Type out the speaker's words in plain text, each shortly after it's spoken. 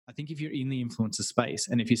I think if you're in the influencer space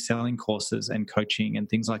and if you're selling courses and coaching and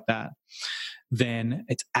things like that, then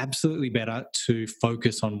it's absolutely better to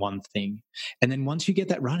focus on one thing. And then once you get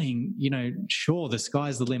that running, sure, the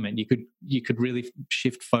sky's the limit. You could really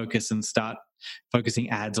shift focus and start focusing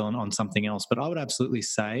ads on something else. But I would absolutely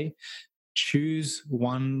say choose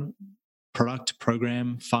one product,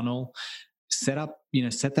 program, funnel, set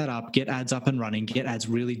that up, get ads up and running, get ads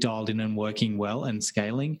really dialed in and working well and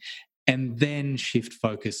scaling, and then shift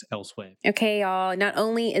focus elsewhere. Okay, y'all. Not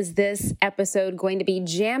only is this episode going to be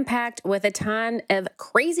jam-packed with a ton of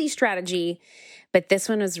crazy strategy, but this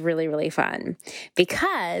one was really, really fun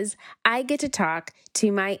because I get to talk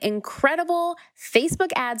to my incredible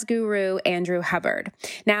Facebook ads guru, Andrew Hubbard.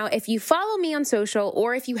 Now, if you follow me on social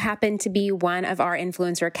or if you happen to be one of our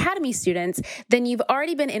Influencer Academy students, then you've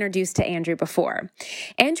already been introduced to Andrew before.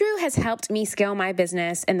 Andrew has helped me scale my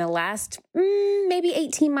business in the last maybe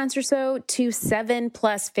 18 months or so to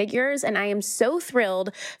 7+ figures, and I am so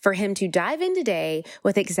thrilled for him to dive in today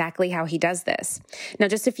with exactly how he does this. Now,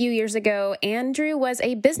 just a few years ago, Andrew was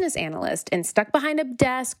a business analyst and stuck behind a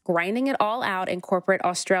desk, grinding it all out in corporate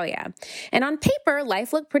Australia. And on paper,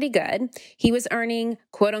 life looked pretty good. He was earning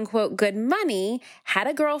quote unquote good money, had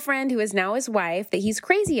a girlfriend who is now his wife that he's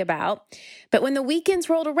crazy about. But when the weekends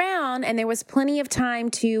rolled around and there was plenty of time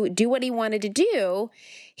to do what he wanted to do,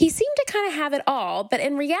 he seemed to kind of have it all, but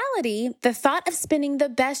in reality, the thought of spending the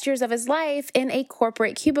best years of his life in a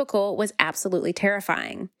corporate cubicle was absolutely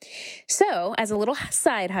terrifying. So, as a little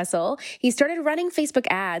side hustle, he started running Facebook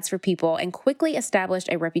ads for people and quickly established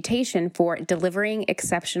a reputation for delivering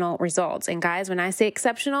exceptional results. And guys, when I say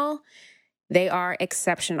exceptional, they are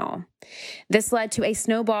exceptional. This led to a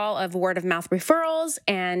snowball of word-of-mouth referrals,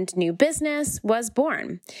 and new business was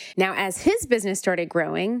born. Now, as his business started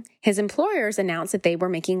growing, his employers announced that they were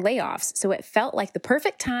making layoffs, so it felt like the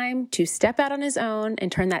perfect time to step out on his own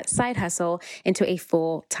and turn that side hustle into a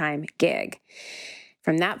full-time gig.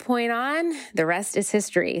 From that point on, the rest is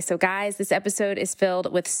history. So guys, this episode is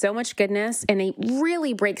filled with so much goodness, and it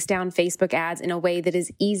really breaks down Facebook ads in a way that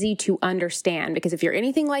is easy to understand. Because if you're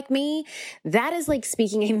anything like me, that is like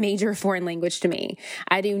speaking a major foreign language to me.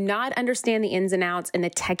 I do not understand the ins and outs and the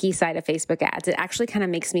techie side of Facebook ads. It actually kind of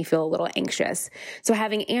makes me feel a little anxious. So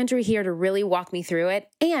having Andrew here to really walk me through it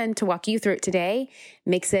and to walk you through it today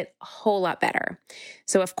makes it a whole lot better.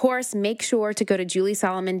 So of course, make sure to go to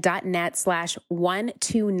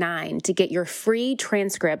juliesolomon.net/129 to get your free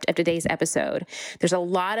transcript of today's episode. There's a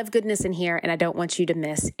lot of goodness in here, and I don't want you to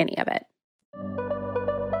miss any of it.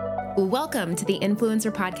 Welcome to the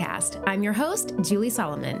Influencer Podcast. I'm your host, Julie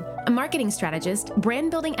Solomon, a marketing strategist,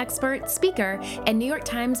 brand building expert, speaker, and New York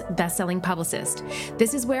Times bestselling publicist.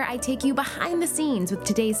 This is where I take you behind the scenes with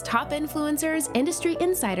today's top influencers, industry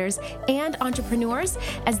insiders, and entrepreneurs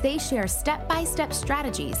as they share step-by-step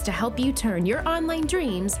strategies to help you turn your online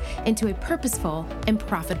dreams into a purposeful and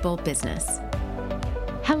profitable business.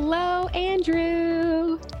 Hello,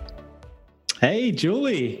 Andrew. Hey,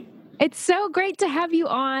 Julie. It's so great to have you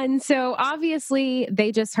on. So obviously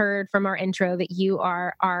they just heard from our intro that you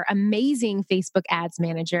are our amazing Facebook ads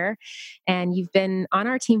manager, and you've been on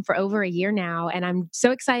our team for over a year now. And I'm so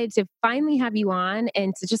excited to finally have you on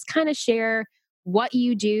and to just kind of share what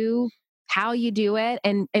you do, how you do it,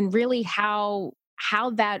 and really how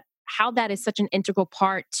that is such an integral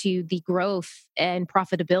part to the growth and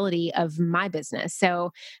profitability of my business.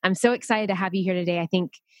 So I'm so excited to have you here today. I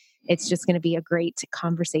think it's just going to be a great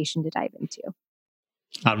conversation to dive into.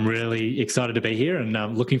 I'm really excited to be here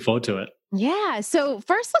and looking forward to it. Yeah. So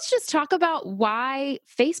first, let's just talk about why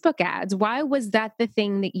Facebook ads. Why was that the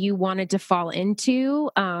thing that you wanted to fall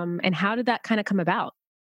into? And how did that kind of come about?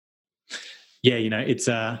 Yeah, it's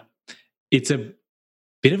a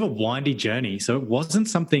bit of a windy journey. So it wasn't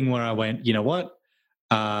something where I went, you know what,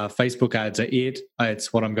 Facebook ads are it.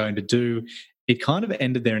 It's what I'm going to do. It kind of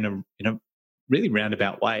ended there in a really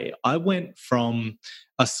roundabout way. I went from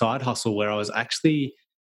a side hustle where I was actually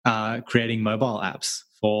creating mobile apps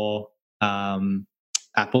for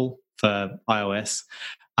Apple for iOS.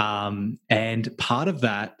 And part of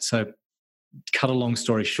that, so cut a long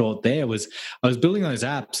story short there, was I was building those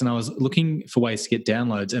apps and I was looking for ways to get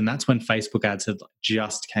downloads. And that's when Facebook ads had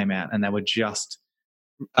just came out and they were just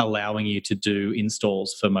allowing you to do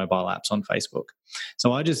installs for mobile apps on Facebook.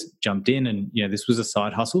 So I just jumped in and, this was a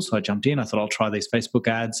side hustle. So I jumped in, I thought I'll try these Facebook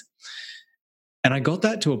ads. And I got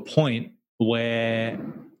that to a point where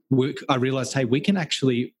I realized, hey, I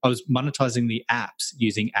was monetizing the apps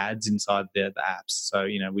using ads inside the apps. So,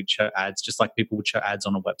 we'd show ads just like people would show ads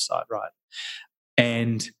on a website, right?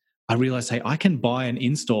 And I realized, hey, I can buy an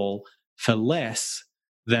install for less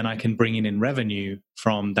then I can bring in revenue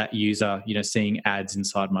from that user, seeing ads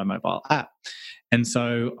inside my mobile app. And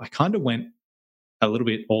so I kind of went a little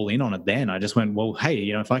bit all in on it then. I just went, well, hey,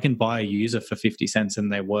 if I can buy a user for 50 cents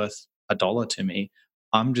and they're worth $1 to me,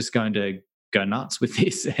 I'm just going to go nuts with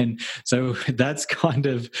this. And so that's kind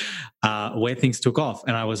of where things took off.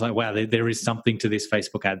 And I was like, wow, there is something to this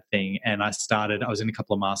Facebook ad thing. And I was in a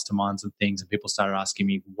couple of masterminds and things, and people started asking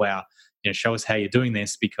me, wow, show us how you're doing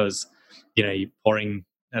this, because, you're pouring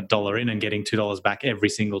 $1 in and getting $2 back every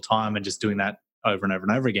single time and just doing that over and over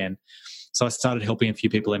and over again. So I started helping a few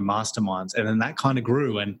people in masterminds, and then that kind of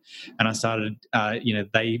grew. And I started,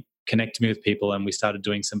 they connected me with people, and we started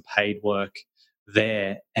doing some paid work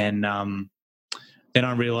there. And then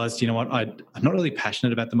I realized, I'm not really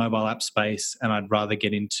passionate about the mobile app space, and I'd rather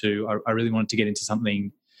I really wanted to get into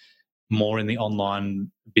something more in the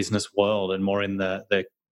online business world and more in the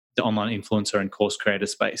online influencer and course creator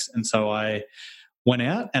space. And so I went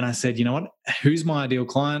out and I said, who's my ideal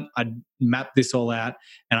client? I mapped this all out,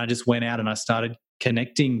 and I just went out and I started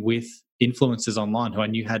connecting with influencers online who I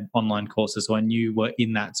knew had online courses, who I knew were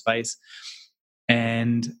in that space.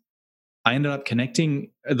 And I ended up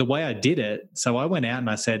connecting the way I did it. So I went out and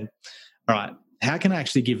I said, all right, how can I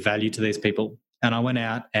actually give value to these people? And I went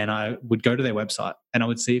out and I would go to their website and I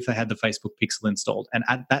would see if they had the Facebook Pixel installed. And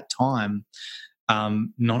at that time,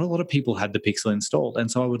 not a lot of people had the Pixel installed.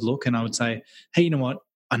 And so I would look and I would say, hey, you know what?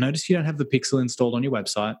 I noticed you don't have the Pixel installed on your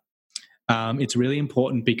website. It's really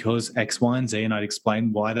important because X, Y, and Z. And I'd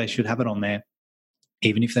explain why they should have it on there,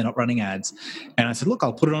 even if they're not running ads. And I said, look,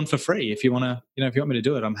 I'll put it on for free. If you want to, if you want me to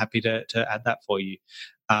do it, I'm happy to add that for you.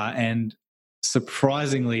 And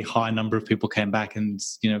surprisingly high number of people came back, and,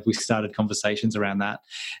 we started conversations around that.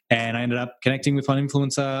 And I ended up connecting with one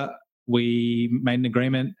influencer. We made an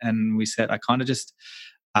agreement, and we said, I kind of just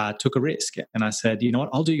took a risk. And I said, you know what,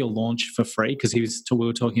 I'll do your launch for free, because we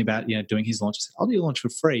were talking about, doing his launch. I said, I'll do your launch for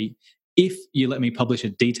free if you let me publish a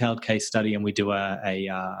detailed case study and we do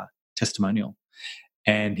a testimonial.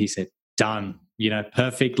 And he said, done,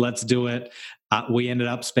 perfect, let's do it. We ended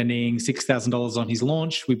up spending $6,000 on his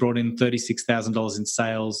launch. We brought in $36,000 in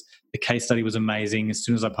sales. The case study was amazing. As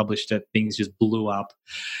soon as I published it, things just blew up.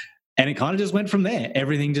 And it kind of just went from there.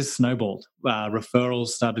 Everything just snowballed. Referrals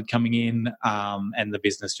started coming in, and the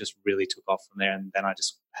business just really took off from there. And then I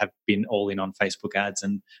just have been all in on Facebook ads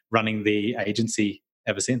and running the agency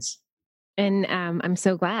ever since. And I'm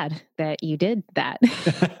so glad that you did that.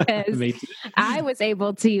 I was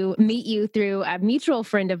able to meet you through a mutual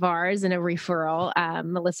friend of ours and a referral,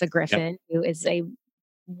 Melissa Griffin, who is a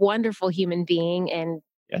wonderful human being and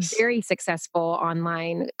very successful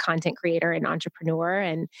online content creator and entrepreneur.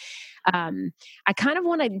 And I kind of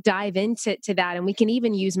want to dive into that. And we can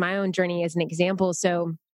even use my own journey as an example.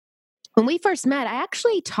 So when we first met, I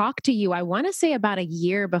actually talked to you, I want to say about a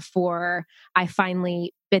year before I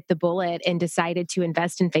finally bit the bullet and decided to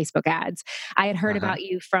invest in Facebook ads. I had heard about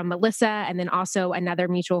you from Melissa, and then also another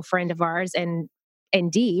mutual friend of ours, and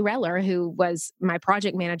Dee Reller, who was my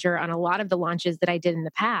project manager on a lot of the launches that I did in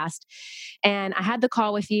the past. And I had the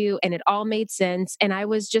call with you, and it all made sense. And I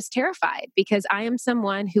was just terrified, because I am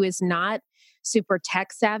someone who is not super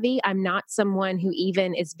tech savvy. I'm not someone who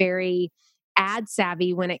even is very ad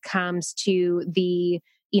savvy when it comes to the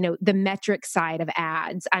metric side of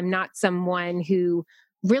ads. I'm not someone who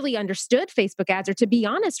really understood Facebook ads, or to be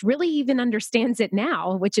honest, really even understands it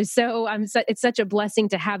now, which is it's such a blessing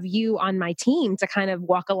to have you on my team to kind of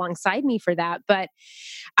walk alongside me for that. But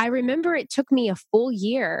I remember it took me a full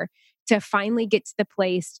year to finally get to the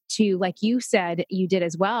place to, like you said, you did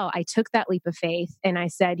as well. I took that leap of faith and I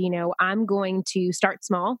said, I'm going to start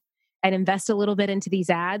small and invest a little bit into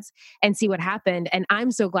these ads and see what happened. And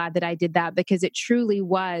I'm so glad that I did that, because it truly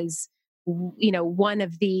was, one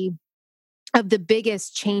of the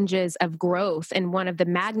biggest changes of growth and one of the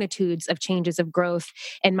magnitudes of changes of growth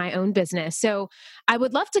in my own business. So I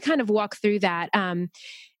would love to kind of walk through that,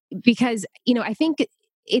 because, I think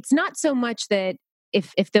it's not so much that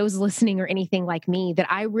if those listening are anything like me, that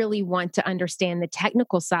I really want to understand the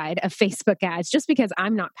technical side of Facebook ads. Just because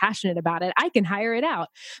I'm not passionate about it, I can hire it out.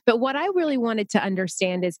 But what I really wanted to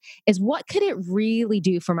understand is what could it really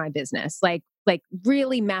do for my business? Like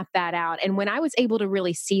really map that out. And when I was able to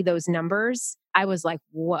really see those numbers, I was like,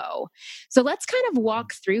 whoa. So let's kind of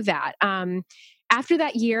walk through that. After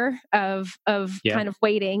that year of kind of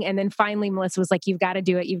waiting, and then finally Melissa was like, you've got to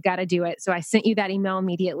do it. You've got to do it. So I sent you that email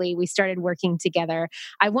immediately. We started working together.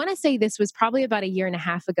 I want to say this was probably about a year and a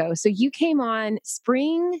half ago. So you came on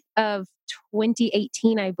spring of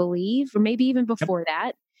 2018, I believe, or maybe even before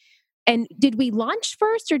that. And did we launch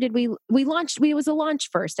first, or did we launched? It was a launch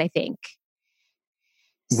first, I think.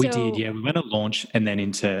 We did, yeah. We went to launch and then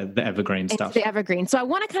into the evergreen stuff. The evergreen. So I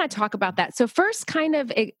want to kind of talk about that. So first, kind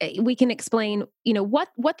of, we can explain,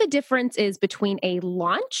 what the difference is between a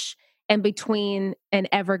launch and between an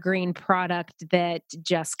evergreen product that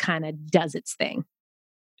just kind of does its thing.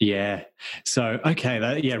 Yeah. So, okay.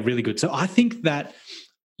 Really good. So I think that,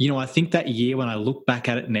 I think that year when I look back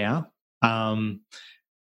at it now,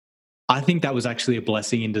 I think that was actually a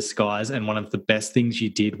blessing in disguise. And one of the best things you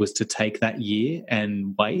did was to take that year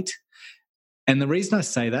and wait. And the reason I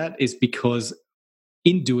say that is because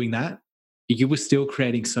in doing that, you were still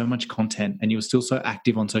creating so much content and you were still so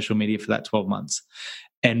active on social media for that 12 months.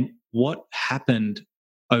 And what happened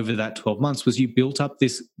over that 12 months was you built up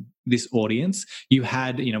this audience. You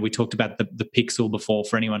had, we talked about the pixel before,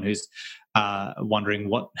 for anyone who's wondering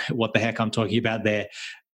what the heck I'm talking about there.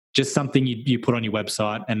 Just something you put on your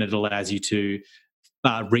website and it allows you to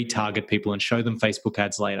retarget people and show them Facebook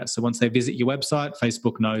ads later. So once they visit your website,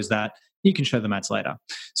 Facebook knows that you can show them ads later.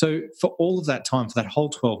 So for all of that time, for that whole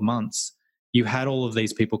 12 months, you had all of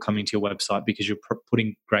these people coming to your website because you're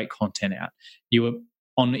putting great content out. You were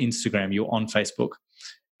on Instagram, you were on Facebook.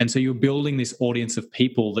 And so you're building this audience of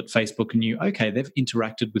people that Facebook knew, okay, they've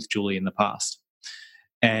interacted with Julie in the past.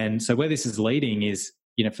 And so where this is leading is,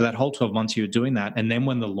 for that whole 12 months you were doing that. And then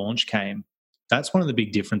when the launch came, that's one of the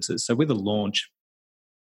big differences. So with a launch,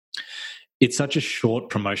 it's such a short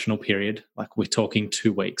promotional period. Like we're talking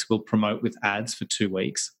 2 weeks. We'll promote with ads for 2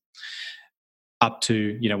 weeks up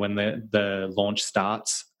to, when the launch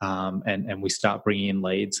starts and we start bringing in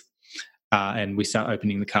leads and we start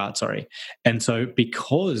opening the cart, And so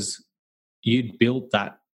because you'd built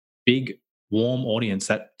that big, warm audience,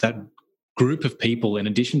 that group of people, in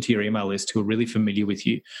addition to your email list, who are really familiar with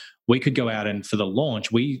you, we could go out and for the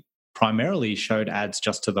launch, we primarily showed ads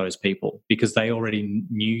just to those people because they already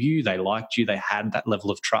knew you, they liked you, they had that level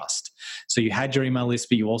of trust. So you had your email list,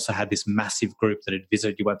 but you also had this massive group that had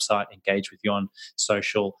visited your website, engaged with you on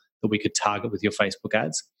social, that we could target with your Facebook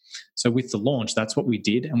ads. So with the launch, that's what we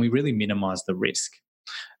did, and we really minimized the risk.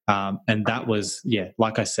 And that was,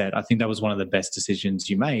 like I said, I think that was one of the best decisions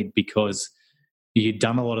you made because you'd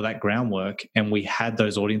done a lot of that groundwork and we had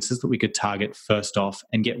those audiences that we could target first off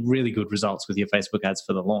and get really good results with your Facebook ads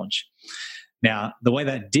for the launch. Now, the way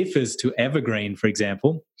that differs to Evergreen, for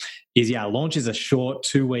example, is launch is a short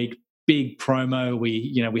 2-week big promo.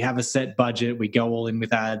 We have a set budget, we go all in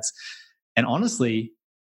with ads. And honestly,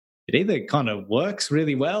 it either kind of works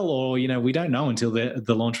really well or, we don't know until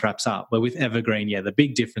the launch wraps up. But with Evergreen, the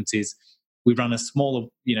big difference is we run a smaller,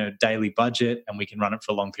 daily budget and we can run it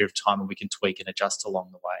for a long period of time and we can tweak and adjust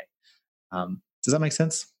along the way. Does that make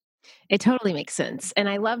sense? It totally makes sense. And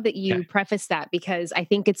I love that you preface that because I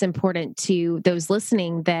think it's important to those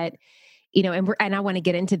listening that, and I want to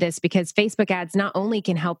get into this because Facebook ads not only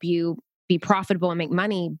can help you be profitable and make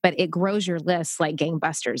money, but it grows your list like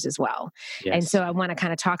gangbusters as well. Yes. And so I want to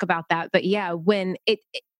kind of talk about that. But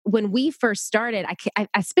when we first started,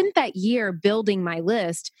 I spent that year building my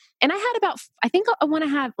list and I had about, I think I want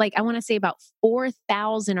to say about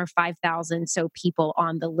 4,000 or 5,000 people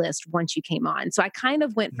on the list once you came on. So I kind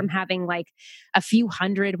of went from having like a few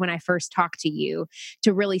hundred when I first talked to you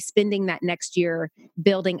to really spending that next year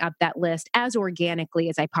building up that list as organically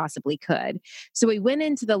as I possibly could. So we went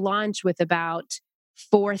into the launch with about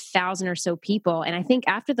 4,000 or so people. And I think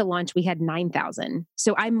after the launch, we had 9,000.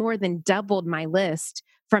 So I more than doubled my list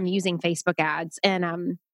from using Facebook ads. And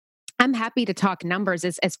I'm happy to talk numbers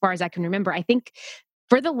as far as I can remember. I think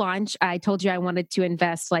for the launch, I told you I wanted to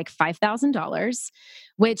invest like $5,000,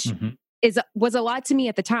 which was a lot to me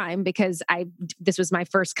at the time because this was my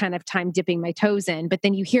first kind of time dipping my toes in. But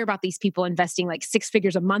then you hear about these people investing like 6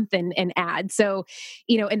 figures a month in ads. So,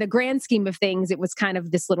 in the grand scheme of things, it was kind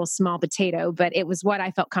of this little small potato, but it was what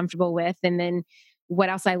I felt comfortable with. And then what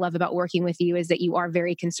else I love about working with you is that you are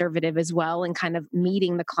very conservative as well and kind of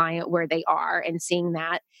meeting the client where they are and seeing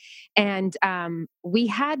that. And we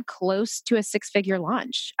had close to a 6-figure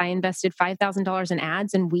launch. I invested $5,000 in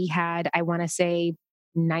ads and we had, I want to say,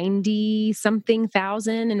 90 something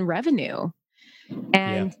thousand in revenue.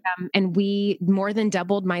 And we more than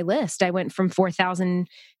doubled my list. I went from 4,000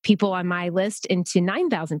 people on my list into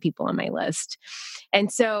 9,000 people on my list. And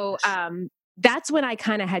so, that's when I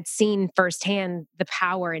kind of had seen firsthand the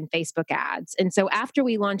power in Facebook ads. And so after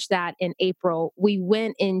we launched that in April, we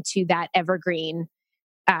went into that evergreen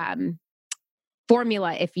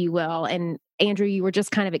formula, if you will. And Andrew, you were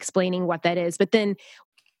just kind of explaining what that is. But then,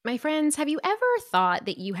 my friends, have you ever thought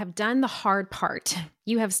that you have done the hard part?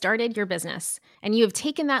 You have started your business and you have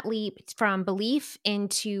taken that leap from belief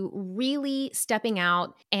into really stepping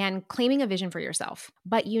out and claiming a vision for yourself.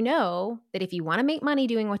 But you know that if you want to make money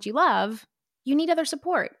doing what you love, you need other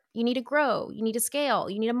support. You need to grow. You need to scale.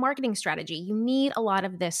 You need a marketing strategy. You need a lot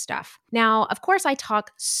of this stuff. Now, of course, I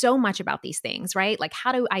talk so much about these things, right? Like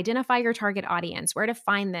how to identify your target audience, where to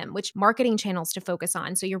find them, which marketing channels to focus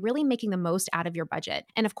on. So you're really making the most out of your budget.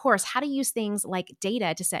 And of course, how to use things like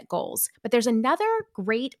data to set goals. But there's another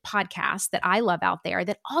great podcast that I love out there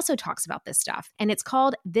that also talks about this stuff. And it's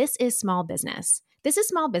called This is Small Business. This is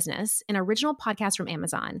Small Business, an original podcast from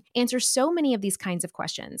Amazon, answers so many of these kinds of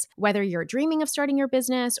questions. Whether you're dreaming of starting your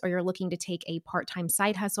business or you're looking to take a part-time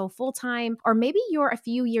side hustle full-time, or maybe you're a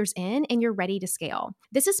few years in and you're ready to scale.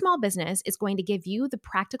 This is Small Business is going to give you the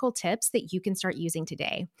practical tips that you can start using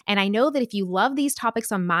today. And I know that if you love these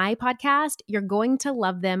topics on my podcast, you're going to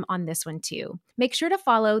love them on this one too. Make sure to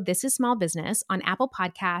follow This is Small Business on Apple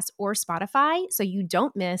Podcasts or Spotify so you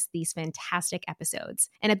don't miss these fantastic episodes.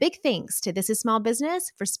 And a big thanks to This is Small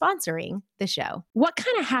Business for sponsoring the show. What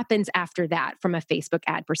kind of happens after that from a Facebook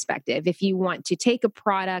ad perspective? If you want to take a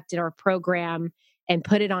product or a program and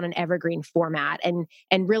put it on an evergreen format and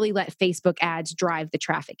really let Facebook ads drive the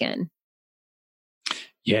traffic in?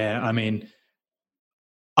 Yeah, I mean,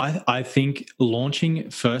 I think launching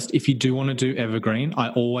first, if you do want to do evergreen, I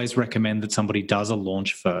always recommend that somebody does a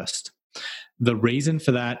launch first. The reason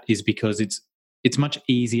for that is because it's much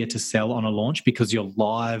easier to sell on a launch because you're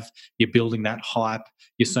live, you're building that hype,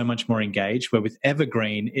 you're so much more engaged, where with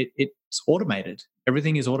evergreen, it's automated.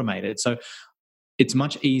 Everything is automated. So it's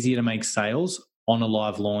much easier to make sales on a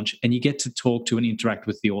live launch, and you get to talk to and interact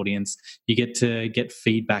with the audience. You get to get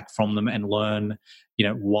feedback from them and learn,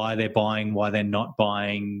 why they're buying, why they're not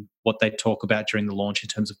buying, what they talk about during the launch in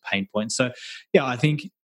terms of pain points. So yeah, I think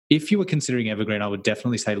if you were considering evergreen, I would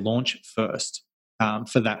definitely say launch first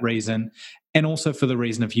for that reason. And also for the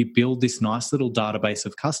reason of you build this nice little database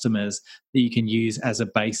of customers that you can use as a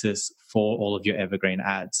basis for all of your evergreen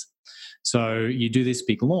ads. So you do this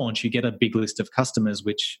big launch, you get a big list of customers,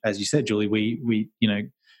 which, as you said, Julie, we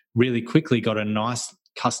really quickly got a nice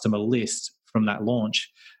customer list from that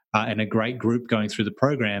launch and a great group going through the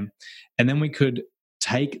program. And then we could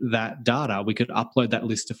take that data, we could upload that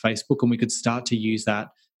list to Facebook, and we could start to use that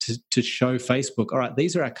to show Facebook, all right,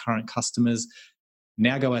 these are our current customers.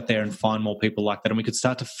 Now go out there and find more people like that. And we could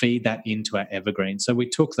start to feed that into our evergreen. So we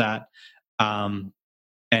took that. And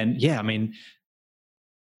yeah, I mean,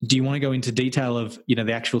 do you want to go into detail of,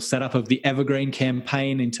 the actual setup of the evergreen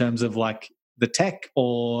campaign in terms of like the tech,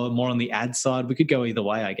 or more on the ad side? We could go either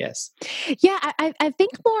way, I guess. Yeah, I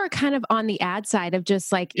think more kind of on the ad side of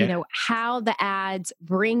just like, how the ads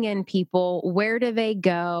bring in people, where do they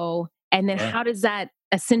go? And then how does that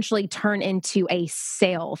essentially turn into a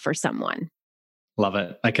sale for someone? Love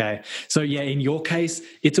it. Okay. So yeah, in your case,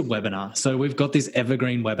 it's a webinar. So we've got this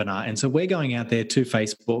evergreen webinar. And so we're going out there to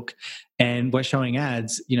Facebook and we're showing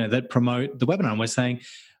ads, that promote the webinar. And we're saying,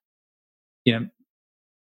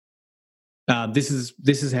 this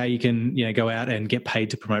is how you can, go out and get paid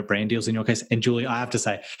to promote brand deals in your case. And Julie, I have to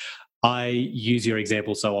say, I use your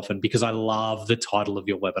example so often because I love the title of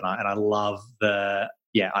your webinar, and I love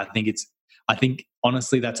I think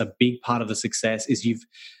honestly, that's a big part of the success is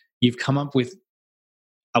you've come up with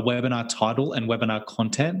a webinar title and webinar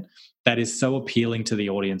content that is so appealing to the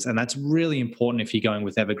audience. And that's really important if you're going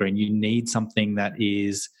with evergreen. You need something that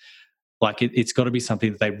is like, it's got to be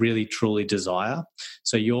something that they really truly desire.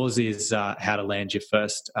 So yours is how to land your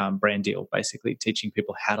first brand deal, basically teaching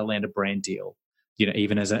people how to land a brand deal,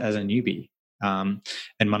 even as a newbie, and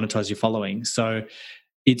monetize your following. So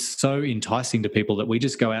it's so enticing to people that we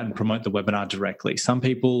just go out and promote the webinar directly. Some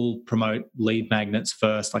people promote lead magnets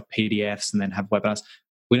first, like PDFs, and then have webinars.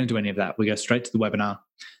 We don't do any of that. We go straight to the webinar,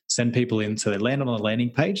 send people in. So they land on a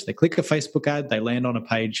landing page, they click a Facebook ad, they land on a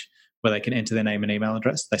page where they can enter their name and email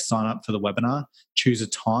address. They sign up for the webinar, choose a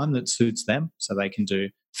time that suits them. So they can do,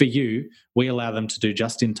 for you, we allow them to do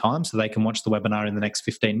just in time. So they can watch the webinar in the next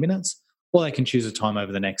 15 minutes, or they can choose a time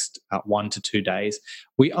over the next 1 to 2 days.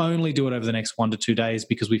 We only do it over the next 1 to 2 days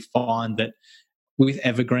because we find that with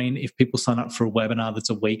Evergreen, if people sign up for a webinar that's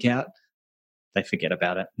a week out, they forget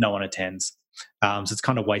about it. No one attends. So it's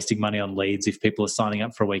kind of wasting money on leads if people are signing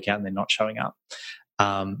up for a week out and they're not showing up.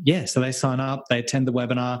 So they sign up, they attend the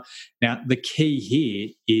webinar. Now, the key here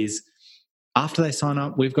is after they sign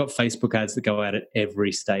up, we've got Facebook ads that go out at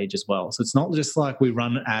every stage as well. So it's not just like we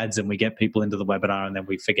run ads and we get people into the webinar and then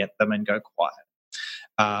we forget them and go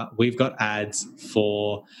quiet. We've got ads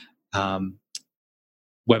for webinar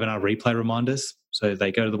replay reminders. So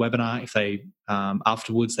they go to the webinar. If they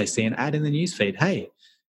afterwards they see an ad in the newsfeed, hey,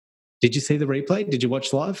 did you see the replay? Did you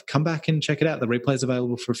watch live? Come back and check it out. The replay is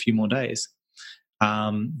available for a few more days.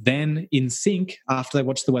 Then in sync, after they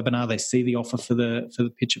watch the webinar, they see the offer for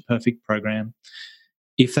the Pitch It Perfect program.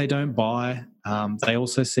 If they don't buy, they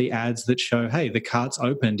also see ads that show, hey, the cart's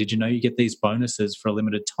open. Did you know you get these bonuses for a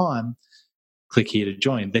limited time? Click here to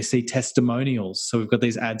join. They see testimonials. So we've got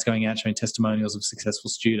these ads going out showing testimonials of successful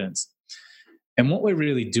students. And what we're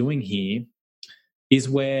really doing here is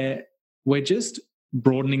we're just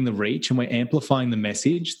broadening the reach and we're amplifying the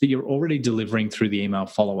message that you're already delivering through the email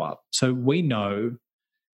follow-up. So we know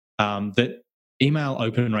that email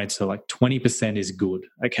open rates are like 20% is good,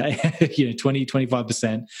 okay? 20,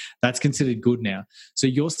 25%, that's considered good now. So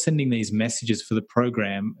you're sending these messages for the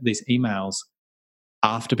program, these emails,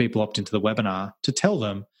 after people opt into the webinar to tell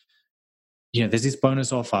them, there's this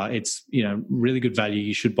bonus offer. It's, really good value.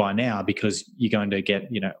 You should buy now because you're going to get,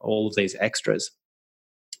 all of these extras.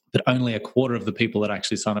 But only a quarter of the people that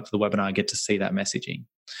actually sign up for the webinar get to see that messaging.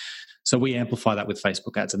 So we amplify that with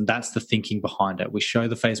Facebook ads, and that's the thinking behind it. We show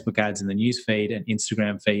the Facebook ads in the news feed and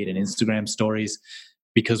Instagram stories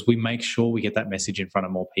because we make sure we get that message in front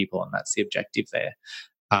of more people, and that's the objective there.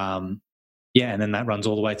 And then that runs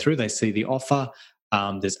all the way through. They see the offer.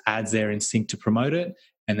 There's ads there in sync to promote it.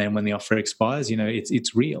 And then when the offer expires,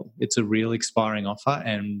 it's real. It's a real expiring offer.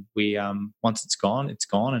 And we once it's gone,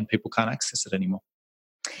 and people can't access it anymore.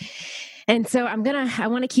 And so I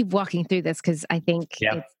want to keep walking through this because I think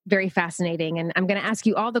it's very fascinating. And I'm going to ask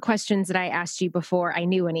you all the questions that I asked you before I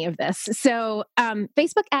knew any of this. So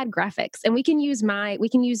Facebook ad graphics, and we can use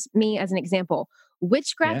me as an example.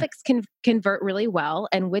 Which graphics can convert really well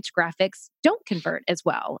and which graphics don't convert as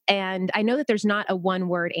well? And I know that there's not a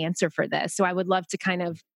one-word answer for this. So I would love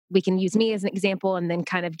to we can use me as an example and then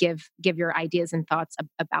kind of give your ideas and thoughts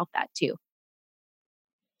about that too.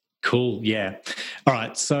 Cool. Yeah. All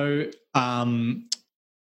right. So the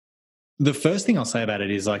first thing I'll say about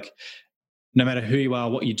it is no matter who you are,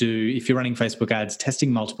 what you do, if you're running Facebook ads,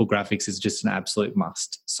 testing multiple graphics is just an absolute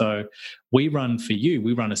must. So we run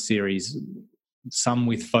a series, some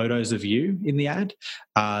with photos of you in the ad,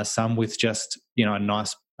 some with just, a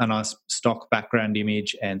nice stock background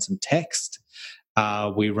image and some text.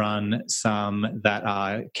 We run some that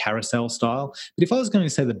are carousel style. But if I was going to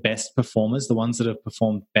say the best performers, the ones that have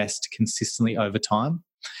performed best consistently over time,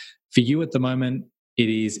 for you at the moment, it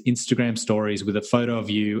is Instagram stories with a photo of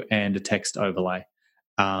you and a text overlay.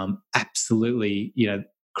 Absolutely,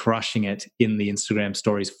 crushing it in the Instagram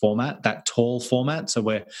stories format, that tall format. So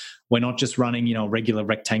we're not just running, a regular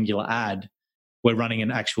rectangular ad. We're running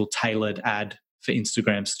an actual tailored ad for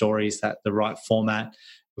Instagram stories, that the right format.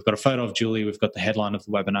 We've got a photo of Julie. We've got the headline of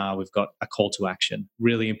the webinar. We've got a call to action.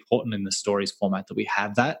 Really important in the stories format that we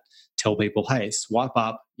have that. Tell people, hey, swipe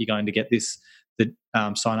up. You're going to get this,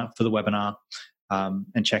 sign up for the webinar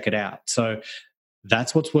and check it out. So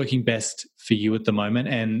that's what's working best for you at the moment.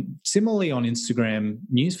 And similarly on Instagram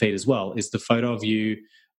newsfeed as well, is the photo of you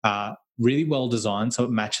really well designed so it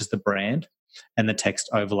matches the brand and the text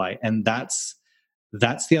overlay. And that's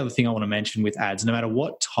the other thing I want to mention with ads. No matter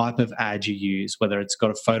what type of ad you use, whether it's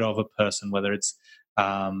got a photo of a person, whether it's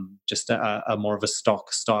just a more of a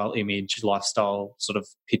stock style image, lifestyle sort of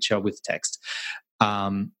picture with text,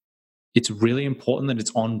 it's really important that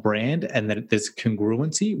it's on brand and that there's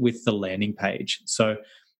congruency with the landing page. So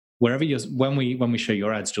wherever when we show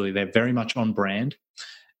your ads, Julie, they're very much on brand.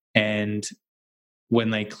 And when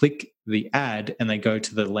they click the ad and they go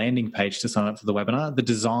to the landing page to sign up for the webinar, the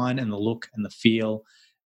design and the look and the feel,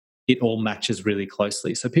 it all matches really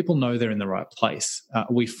closely. So people know they're in the right place.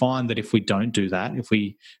 We find that if we don't do that, if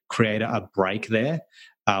we create a break there,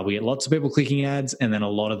 we get lots of people clicking ads and then a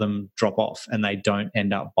lot of them drop off and they don't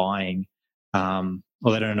end up buying or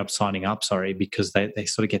they don't end up signing up, because they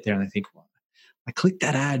sort of get there and they think, well, I clicked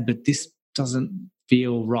that ad, but this doesn't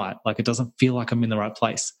feel right. It doesn't feel like I'm in the right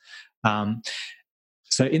place.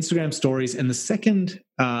 So Instagram stories, and the second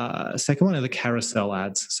one are the carousel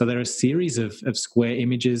ads. So there are a series of square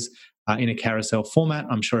images in a carousel format.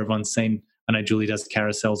 I'm sure everyone's seen. I know Julie does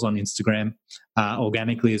carousels on Instagram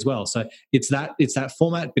organically as well. So it's that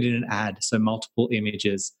format, but in an ad. So multiple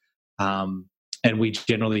images, and we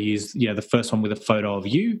generally use the first one with a photo of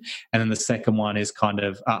you, and then the second one is kind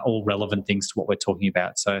of all relevant things to what we're talking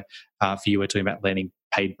about. So for you, we're talking about landing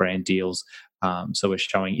paid brand deals. So we're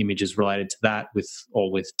showing images related to that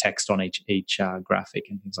with text on each graphic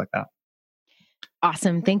and things like that.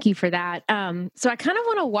 Awesome. Thank you for that. So I kind of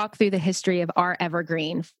want to walk through the history of our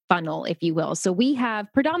evergreen funnel, if you will. So we have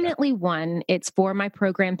predominantly one. It's for my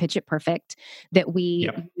program, Pitch It Perfect, that we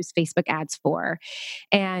use Facebook ads for.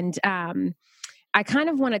 And I kind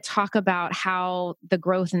of want to talk about how the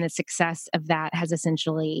growth and the success of that has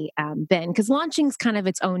essentially been, because launching is kind of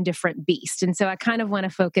its own different beast. And so I kind of want to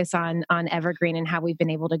focus on Evergreen and how we've been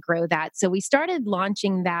able to grow that. So we started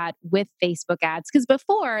launching that with Facebook ads, because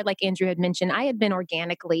before, like Andrew had mentioned, I had been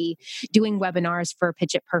organically doing webinars for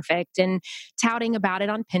Pitch It Perfect and touting about it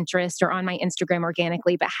on Pinterest or on my Instagram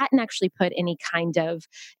organically, but hadn't actually put any kind of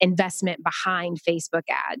investment behind Facebook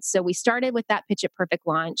ads. So we started with that Pitch It Perfect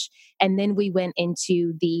launch, and then we went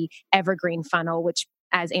into the Evergreen funnel, which,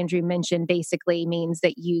 as Andrew mentioned, basically means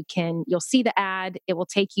that you'll see the ad, it will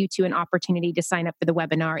take you to an opportunity to sign up for the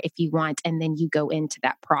webinar if you want, and then you go into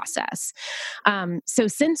that process. So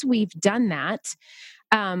since we've done that,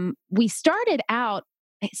 we started out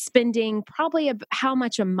spending probably how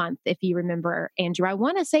much a month, if you remember, Andrew? I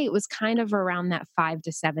want to say it was kind of around that $5,000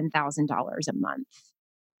 to $7,000 a month.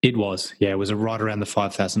 It was, yeah, it was right around the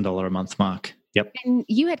 $5,000 a month mark. Yep. And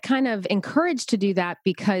you had kind of encouraged to do that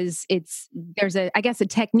because there's a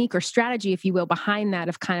technique or strategy, if you will, behind that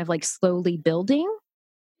of kind of like slowly building.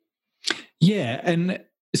 Yeah. And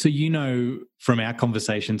so, from our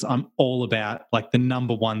conversations, I'm all about, like, the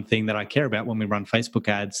number one thing that I care about when we run Facebook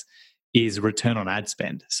ads is return on ad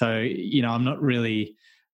spend. So, I'm not really,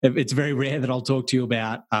 it's very rare that I'll talk to you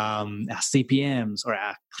about our CPMs or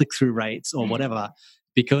our click-through rates or whatever,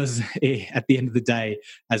 because at the end of the day,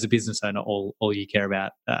 as a business owner, all you care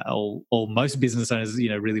about, all most business owners,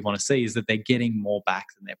 really want to see is that they're getting more back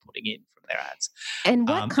than they're putting in from their ads. And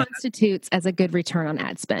what constitutes as a good return on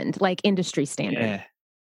ad spend, like industry standard?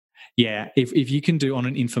 Yeah. If you can do on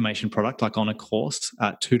an information product, like on a course,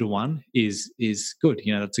 2 to 1 is good.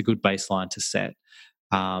 That's a good baseline to set,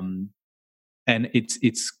 and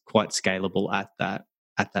it's quite scalable at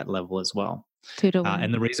that level as well. 2 to 1.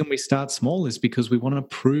 And the reason we start small is because we want to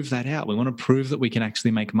prove that out. We want to prove that we can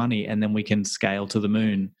actually make money, and then we can scale to the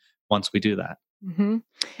moon once we do that. Mm-hmm.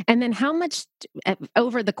 And then how much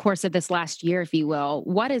over the course of this last year, if you will,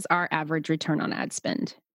 what is our average return on ad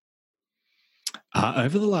spend?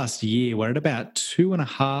 Over the last year, we're at about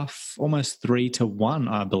 2.5, almost 3 to 1,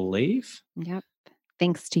 I believe. Yep.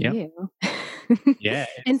 Thanks to you. Yeah.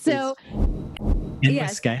 And so... we're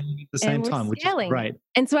scaling at the same time, which is great.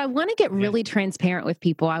 And so I want to get really transparent with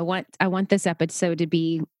people. I want this episode to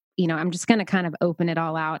be, I'm just going to kind of open it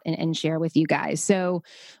all out and share with you guys. So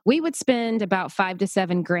we would spend about $5,000 to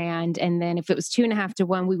 $7,000. And then if it was 2.5 to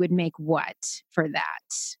 1, we would make what for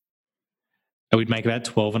that? We'd make about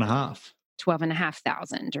 12.5.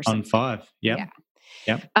 12,500 or something. On 5. Yep. Yeah.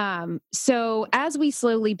 Yep. So as we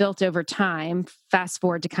slowly built over time, fast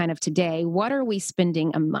forward to kind of today, what are we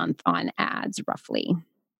spending a month on ads roughly?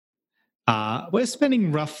 We're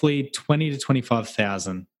spending roughly 20 to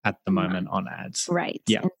 25,000 at the moment on ads. Right.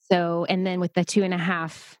 Yeah. And then with the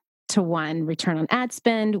 2.5 to 1 return on ad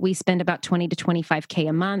spend, we spend about 20 to 25K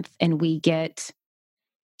a month, and we get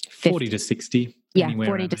 40 to 60. Yeah,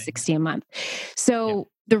 40 to 60 a month. So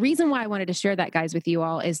the reason why I wanted to share that, guys, with you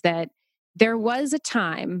all is that there was a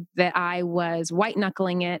time that I was white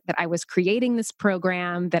knuckling it, that I was creating this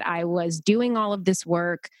program, that I was doing all of this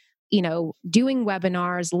work, doing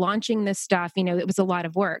webinars, launching this stuff. It was a lot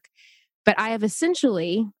of work. But I have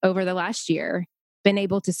essentially, over the last year, been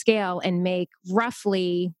able to scale and make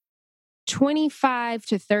roughly $25,000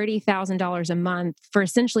 to $30,000 a month for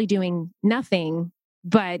essentially doing nothing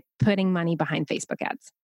but putting money behind Facebook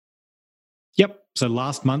ads. Yep. So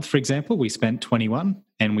last month, for example, we spent 21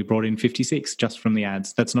 and we brought in 56 just from the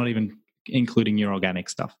ads. That's not even including your organic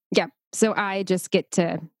stuff. Yeah. So I just get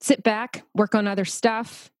to sit back, work on other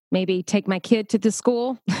stuff, maybe take my kid to the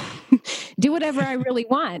school, do whatever I really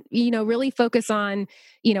want, really focus on,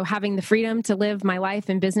 having the freedom to live my life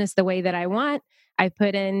and business the way that I want. I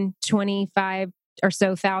put in 25 or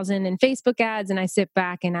so thousand in Facebook ads, and I sit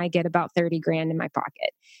back and I get about 30 grand in my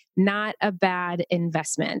pocket. Not a bad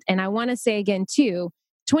investment. And I want to say again too,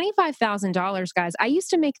 $25,000, guys, I used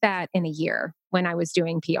to make that in a year when I was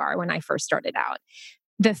doing PR, when I first started out.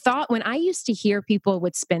 The thought, when I used to hear people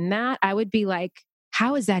would spend that, I would be like,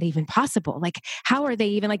 how is that even possible? Like, how are they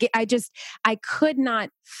even like, I could not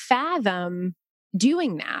fathom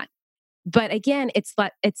doing that. But again, it's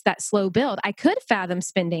that slow build. I could fathom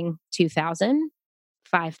spending 2,000,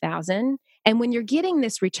 5,000. And when you're getting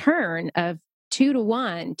this return of 2 to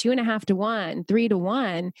 1, 2.5 to 1, 3 to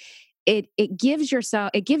 1, it gives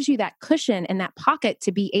you that cushion and that pocket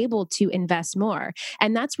to be able to invest more.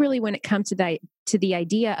 And that's really when it comes to the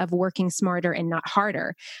idea of working smarter and not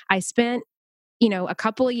harder. I spent a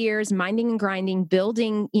couple of years minding and grinding,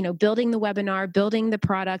 building the webinar, building the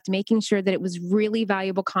product, making sure that it was really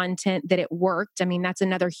valuable content, that it worked. I mean, that's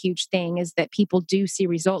another huge thing, is that people do see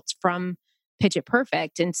results from Pitch It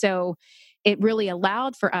Perfect. And so it really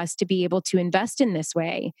allowed for us to be able to invest in this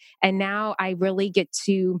way. And now I really get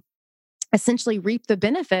to essentially reap the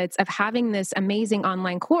benefits of having this amazing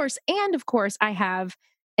online course. And of course, I have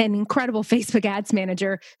an incredible Facebook ads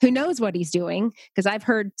manager who knows what he's doing, because I've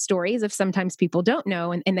heard stories of sometimes people don't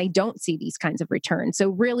know and they don't see these kinds of returns. So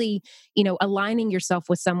really, aligning yourself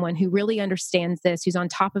with someone who really understands this, who's on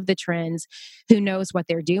top of the trends, who knows what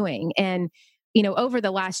they're doing. And, over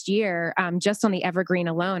the last year, just on the Evergreen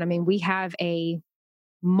alone, I mean, we have a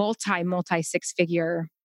multi six-figure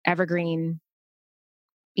Evergreen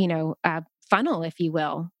funnel, if you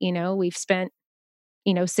will. We've spent,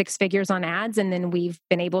 6 figures on ads, and then we've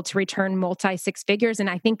been able to return multi 6 figures. And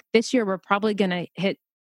I think this year we're probably going to hit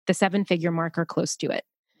the 7-figure mark or close to it.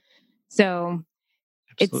 So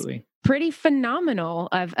Absolutely. It's pretty phenomenal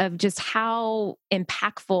of just how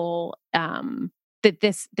impactful that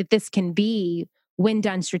this can be when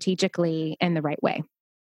done strategically and the right way.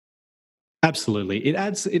 Absolutely. It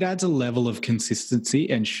adds a level of consistency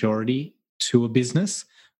and surety to a business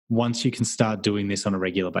once you can start doing this on a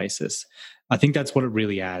regular basis. I think that's what it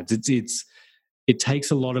really adds. It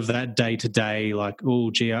takes a lot of that day to day, like,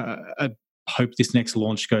 oh gee, I hope this next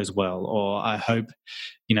launch goes well, or I hope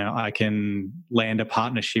I can land a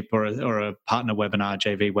partnership or a partner webinar,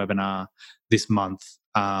 JV webinar this month.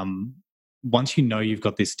 Once you've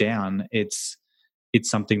got this down, it's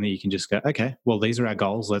something that you can just go, okay, well, these are our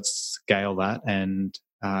goals. Let's scale that, and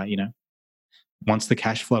once the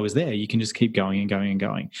cash flow is there, you can just keep going and going and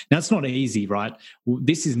going. Now, it's not easy, right?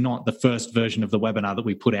 This is not the first version of the webinar that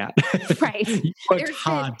we put out. Right. You worked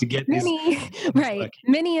hard to get this. Right.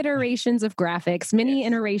 Many iterations of graphics, many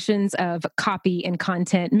iterations of copy and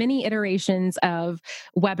content, many iterations of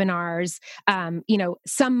webinars.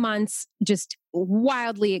 Some months just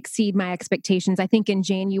wildly exceed my expectations. I think in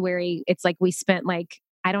January, it's like we spent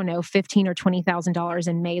I don't know, $15,000 or $20,000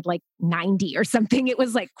 and made 90 or something. It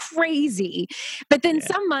was crazy. But then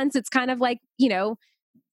some months it's kind of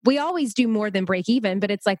we always do more than break even,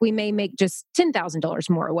 but it's we may make just $10,000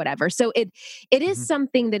 more or whatever. So it is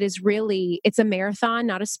something that is really, it's a marathon,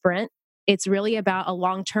 not a sprint. It's really about a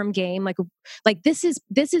long-term game. This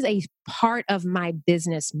is a part of my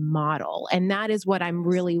business model. And that is what I'm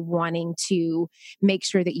really wanting to make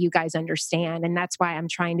sure that you guys understand. And that's why I'm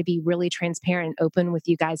trying to be really transparent and open with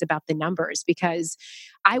you guys about the numbers, because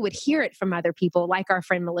I would hear it from other people like our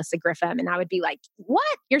friend Melissa Griffin. And I would be like,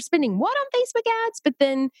 what? You're spending what on Facebook ads? But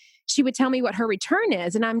then she would tell me what her return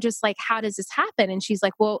is. And I'm just like, how does this happen? And she's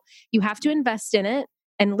like, well, you have to invest in it.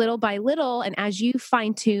 And little by little, and as you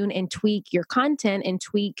fine tune and tweak your content and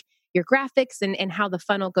tweak your graphics and how the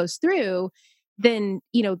funnel goes through, then,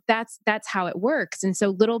 that's how it works. And so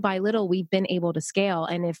little by little, we've been able to scale.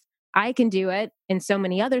 And if I can do it and so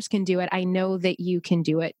many others can do it, I know that you can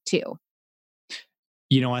do it too.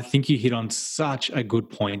 I think you hit on such a good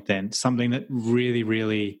point then, something that really,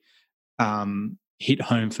 really hit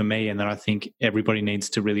home for me, and that I think everybody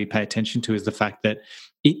needs to really pay attention to, is the fact that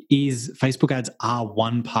Facebook ads are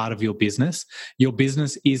one part of your business. Your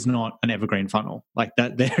business is not an evergreen funnel like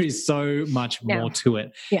that. There is so much more to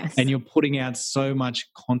it. Yes. And you're putting out so much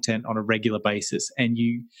content on a regular basis, and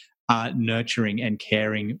you are nurturing and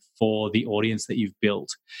caring for the audience that you've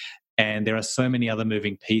built. And there are so many other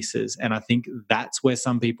moving pieces. And I think that's where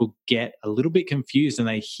some people get a little bit confused, and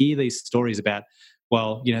they hear these stories about,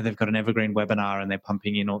 well, they've got an evergreen webinar and they're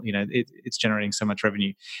pumping in all, it's generating so much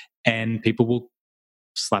revenue. And people will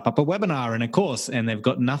slap up a webinar and a course, and they've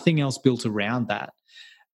got nothing else built around that.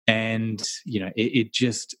 And,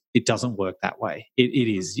 it doesn't work that way.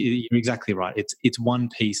 You're exactly right. It's one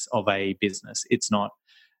piece of a business. It's not,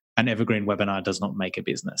 an evergreen webinar does not make a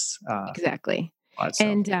business. Exactly.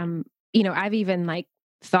 And, I've even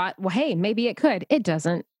thought, well, hey, maybe it could. It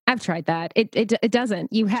doesn't. I've tried that. It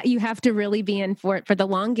doesn't. You have to really be in for it for the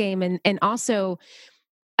long game. And also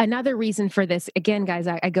another reason for this, again, guys,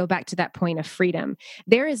 I go back to that point of freedom.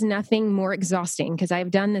 There is nothing more exhausting, because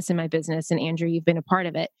I've done this in my business, and Andrew, you've been a part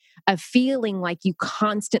of it, of feeling like you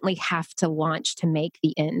constantly have to launch to make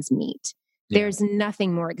the ends meet. Yeah. There's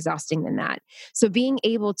nothing more exhausting than that. So being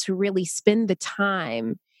able to really spend the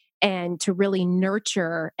time and to really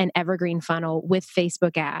nurture an evergreen funnel with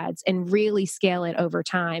Facebook ads and really scale it over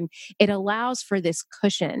time, it allows for this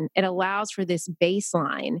cushion. It allows for this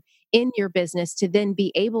baseline in your business to then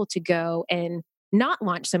be able to go and not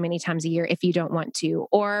launch so many times a year if you don't want to.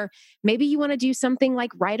 Or maybe you want to do something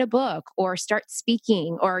like write a book or start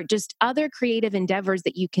speaking, or just other creative endeavors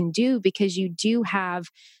that you can do, because you do have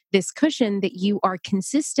this cushion that you are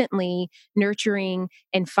consistently nurturing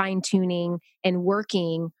and fine-tuning and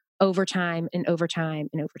working over time and over time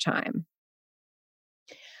and over time.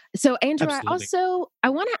 So, Andrew, Absolutely. I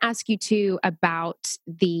want to ask you too about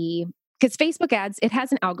because Facebook ads, it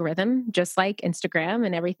has an algorithm just like Instagram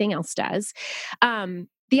and everything else does.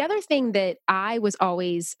 The other thing that I was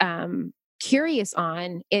always curious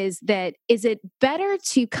on is it better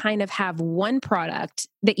to kind of have one product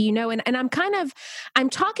that and I'm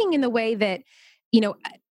talking in the way that, you know,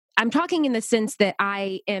 I'm talking in the sense that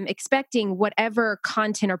I am expecting whatever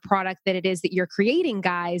content or product that it is that you're creating,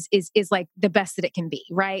 guys, is like the best that it can be,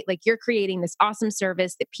 right? Like you're creating this awesome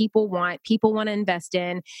service that people want to invest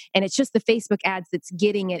in, and it's just the Facebook ads that's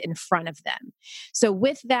getting it in front of them. So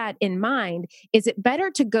with that in mind, is it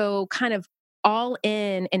better to go kind of all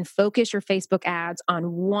in and focus your Facebook ads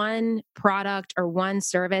on one product or one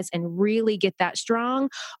service and really get that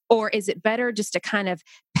strong? Or is it better just to kind of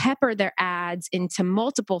pepper their ads into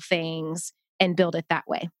multiple things and build it that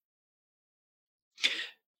way?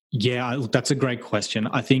 Yeah, look, that's a great question.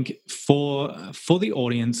 I think for the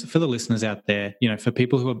audience, for the listeners out there, for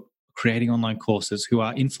people who are creating online courses, who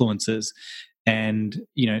are influencers, and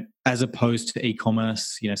as opposed to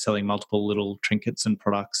e-commerce, selling multiple little trinkets and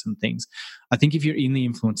products and things, I think if you're in the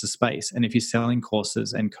influencer space and if you're selling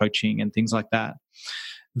courses and coaching and things like that,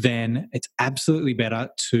 then it's absolutely better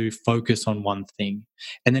to focus on one thing.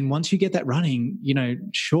 And then once you get that running,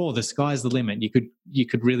 sure, the sky's the limit. You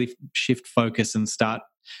could really shift focus and start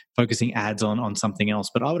focusing ads on something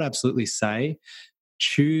else. But I would absolutely say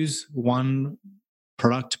choose one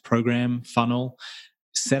product, program, funnel,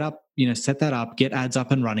 set that up, get ads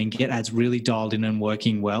up and running, get ads really dialed in and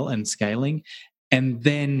working well and scaling, and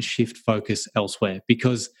then shift focus elsewhere,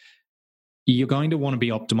 because you're going to want to be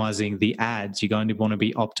optimizing the ads. You're going to want to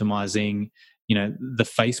be optimizing, the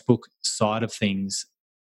Facebook side of things.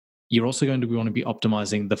 You're also going to want to be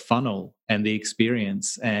optimizing the funnel and the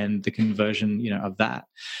experience and the conversion, of that,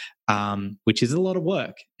 which is a lot of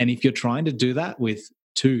work. And if you're trying to do that with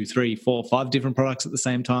 2, 3, 4, 5 different products at the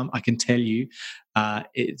same time, I can tell you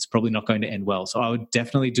it's probably not going to end well. So I would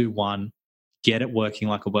definitely do one, get it working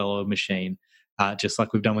like a well-oiled machine, just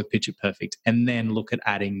like we've done with Pitch It Perfect, and then look at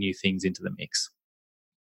adding new things into the mix.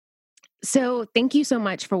 So thank you so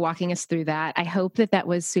much for walking us through that. I hope that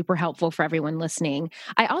was super helpful for everyone listening.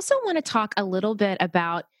 I also want to talk a little bit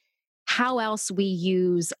about how else we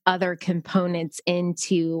use other components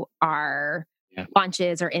into our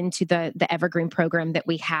launches or into the Evergreen program that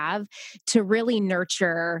we have to really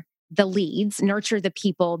nurture the leads, nurture the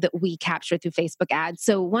people that we capture through Facebook ads.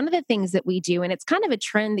 So one of the things that we do, and it's kind of a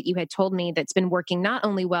trend that you had told me that's been working not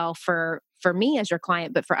only well for me as your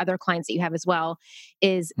client, but for other clients that you have as well,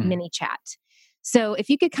 is ManyChat. So if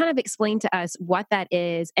you could kind of explain to us what that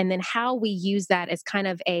is, and then how we use that as kind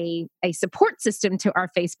of a support system to our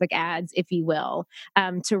Facebook ads, if you will,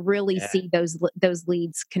 to really see those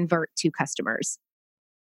leads convert to customers.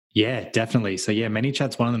 Yeah, definitely. So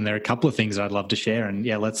ManyChat's one of them. There are a couple of things I'd love to share, and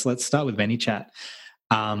let's start with ManyChat.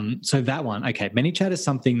 So that one, okay, ManyChat is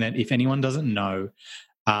something that, if anyone doesn't know,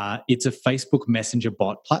 it's a Facebook Messenger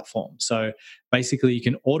bot platform. So basically, you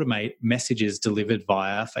can automate messages delivered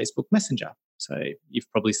via Facebook Messenger. So you've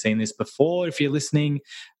probably seen this before if you're listening.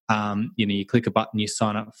 You click a button, you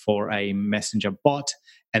sign up for a Messenger bot,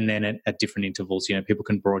 and then at different intervals, people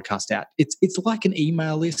can broadcast out. It's like an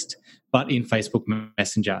email list, but in Facebook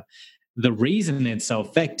Messenger. The reason it's so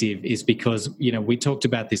effective is because, we talked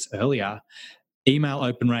about this earlier, email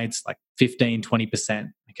open rates like 15,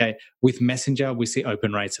 20%. Okay. With Messenger, we see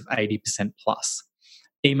open rates of 80% plus.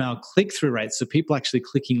 Email click-through rates, so people actually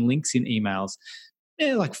clicking links in emails,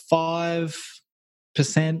 like 5%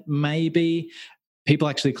 maybe. People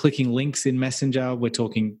actually clicking links in Messenger, we're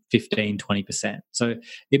talking 15, 20%. So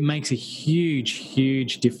it makes a huge,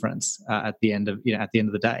 huge difference at the end of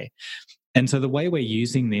the day. And so the way we're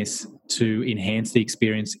using this to enhance the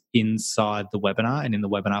experience inside the webinar and in the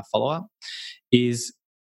webinar follow-up is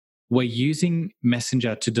we're using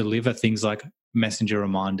Messenger to deliver things like Messenger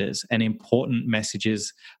reminders and important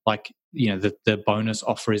messages like, the bonus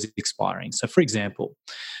offer is expiring. So for example,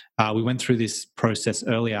 we went through this process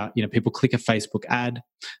earlier. People click a Facebook ad,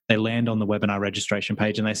 they land on the webinar registration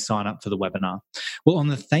page, and they sign up for the webinar. Well, on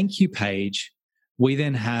the thank you page, we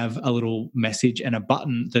then have a little message and a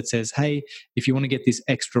button that says, hey, if you want to get this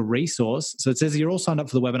extra resource, so it says you're all signed up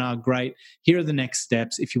for the webinar, great. Here are the next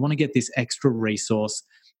steps. If you want to get this extra resource,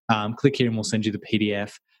 click here and we'll send you the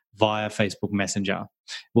PDF via Facebook Messenger.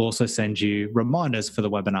 We'll also send you reminders for the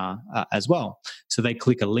webinar as well. So they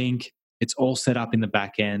click a link. It's all set up in the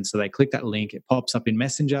back end. So they click that link, it pops up in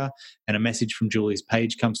Messenger, and a message from Julie's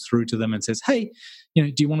page comes through to them and says, hey,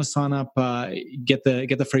 do you want to sign up, get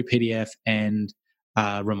the free PDF and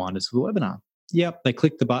reminders for the webinar? Yep, they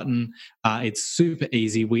click the button. It's super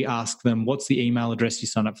easy. We ask them, what's the email address you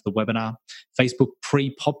sign up for the webinar? Facebook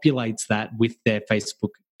pre-populates that with their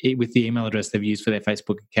with the email address they've used for their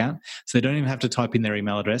Facebook account. So they don't even have to type in their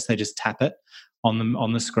email address. They just tap it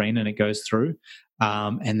on the screen and it goes through.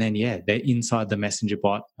 And then, they're inside the Messenger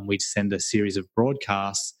bot, and we send a series of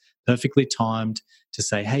broadcasts perfectly timed to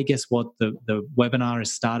say, hey, guess what? The webinar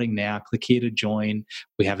is starting now. Click here to join.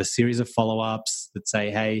 We have a series of follow-ups that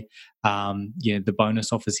say, hey, the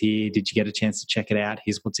bonus offer's here. Did you get a chance to check it out?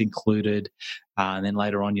 Here's what's included. And then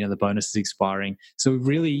later on, the bonus is expiring. So we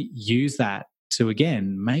really use that to,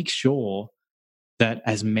 again, make sure that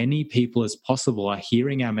as many people as possible are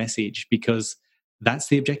hearing our message, because that's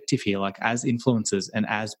the objective here. Like, as influencers and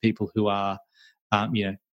as people who are,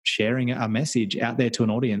 sharing our message out there to an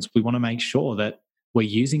audience, we want to make sure that we're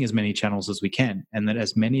using as many channels as we can, and that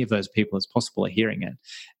as many of those people as possible are hearing it.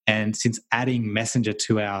 And since adding Messenger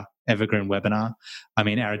to our Evergreen webinar,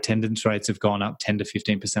 our attendance rates have gone up 10 to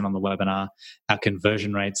 15% on the webinar. Our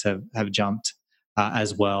conversion rates have jumped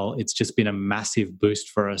as well. It's just been a massive boost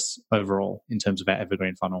for us overall in terms of our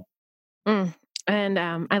Evergreen funnel. And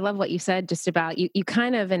I love what you said just about you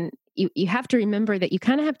kind of, and you have to remember that you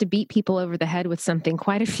kind of have to beat people over the head with something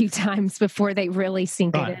quite a few times before they really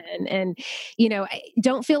sink it in. And,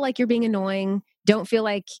 don't feel like you're being annoying. Don't feel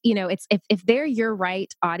like, it's if they're your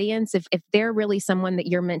right audience, if they're really someone that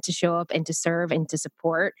you're meant to show up and to serve and to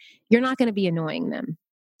support, you're not going to be annoying them.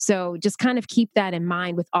 So just kind of keep that in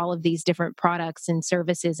mind with all of these different products and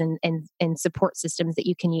services and support systems that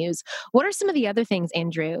you can use. What are some of the other things,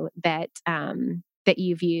 Andrew, that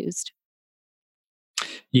you've used?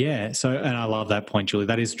 Yeah. So, and I love that point, Julie.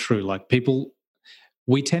 That is true. Like,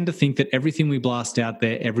 we tend to think that everything we blast out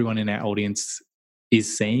there, everyone in our audience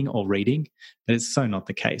is seeing or reading, but it's so not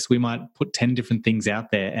the case. We might put 10 different things out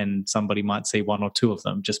there and somebody might see one or two of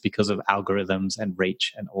them just because of algorithms and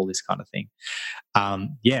reach and all this kind of thing.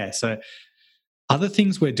 So other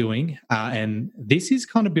things we're doing, and this is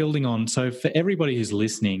kind of building on, so for everybody who's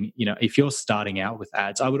listening, if you're starting out with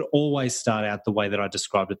ads, I would always start out the way that I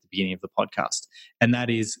described at the beginning of the podcast, and that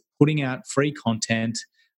is putting out free content,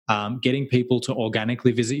 getting people to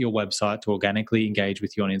organically visit your website, to organically engage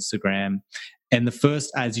with you on Instagram. And the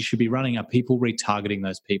first ads you should be running are people retargeting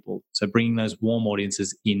those people. So bringing those warm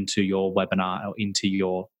audiences into your webinar or into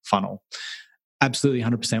your funnel. Absolutely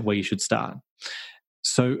 100% where you should start.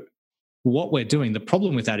 So what we're doing, the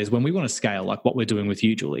problem with that is when we want to scale, like what we're doing with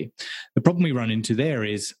you, Julie, the problem we run into there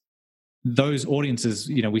is those audiences,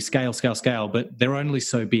 we scale, but they're only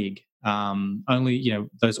so big.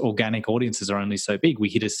 Those organic audiences are only so big. We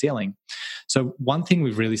hit a ceiling. So one thing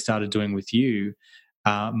we've really started doing with you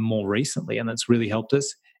more recently, and that's really helped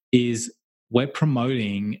us, is we're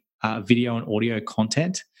promoting video and audio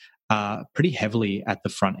content pretty heavily at the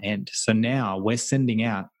front end. So now we're sending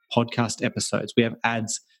out podcast episodes. We have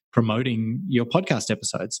ads promoting your podcast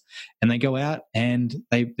episodes, and they go out and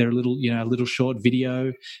they're a little short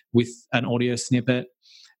video with an audio snippet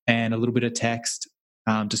and a little bit of text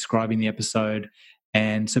describing the episode.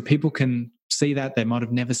 And so people can see that. They might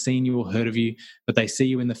have never seen you or heard of you, but they see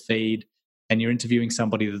you in the feed and you're interviewing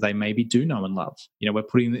somebody that they maybe do know and love. We're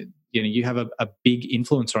putting, you have a big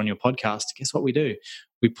influencer on your podcast. Guess what we do?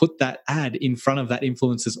 We put that ad in front of that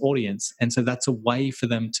influencer's audience. And so that's a way for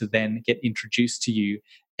them to then get introduced to you.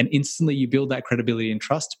 And instantly you build that credibility and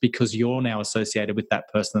trust because you're now associated with that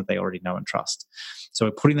person that they already know and trust. So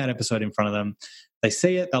we're putting that episode in front of them. They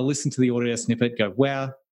see it, they'll listen to the audio snippet, go,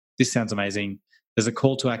 wow, this sounds amazing. There's a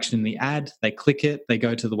call to action in the ad. They click it, they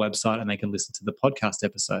go to the website, and they can listen to the podcast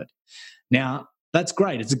episode. Now, that's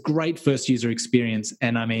great. It's a great first user experience.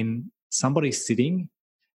 And somebody sitting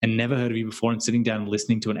and never heard of you before and sitting down and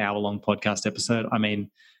listening to an hour-long podcast episode,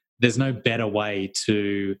 there's no better way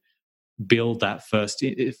to build that first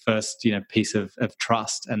piece of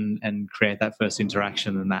trust and create that first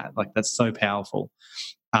interaction than that. Like, that's so powerful.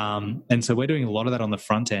 And so we're doing a lot of that on the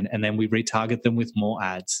front end, and then we retarget them with more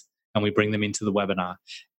ads and we bring them into the webinar.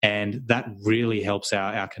 And that really helps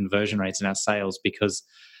our conversion rates and our sales because,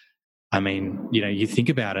 you think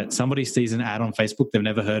about it, somebody sees an ad on Facebook, they've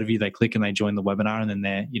never heard of you, they click and they join the webinar, and then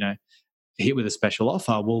they're, hit with a special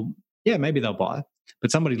offer. Well, yeah, maybe they'll buy.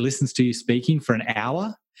 But somebody listens to you speaking for an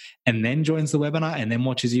hour and then joins the webinar and then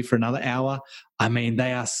watches you for another hour.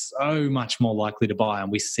 They are so much more likely to buy, and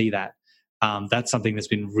we see that. That's something that's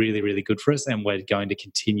been really, really good for us, and we're going to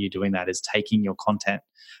continue doing that, is taking your content,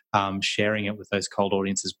 sharing it with those cold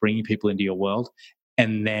audiences, bringing people into your world,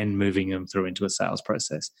 and then moving them through into a sales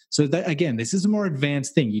process. So that, again, this is a more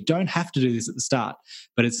advanced thing. You don't have to do this at the start,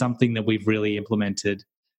 but it's something that we've really implemented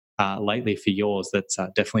lately for yours that's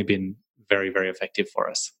definitely been very, very effective for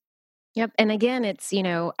us. Yep. And again, it's,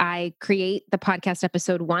 I create the podcast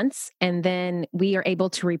episode once and then we are able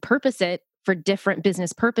to repurpose it for different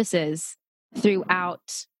business purposes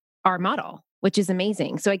throughout our model, which is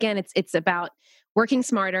amazing. So again, it's about working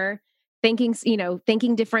smarter, thinking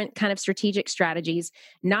different kind of strategic strategies,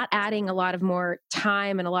 not adding a lot of more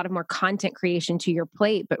time and a lot of more content creation to your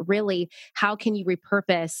plate, but really how can you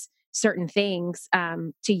repurpose certain things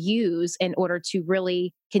to use in order to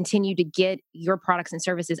really continue to get your products and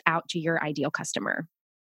services out to your ideal customer.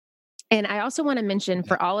 And I also want to mention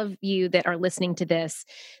for all of you that are listening to this,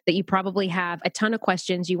 that you probably have a ton of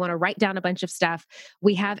questions. You want to write down a bunch of stuff.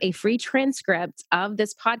 We have a free transcript of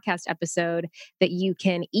this podcast episode that you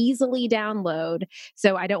can easily download.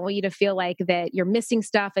 So I don't want you to feel like that you're missing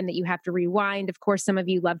stuff and that you have to rewind. Of course, some of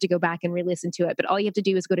you love to go back and re-listen to it, but all you have to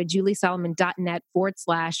do is go to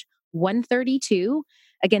juliesolomon.net/132.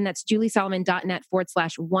 Again, that's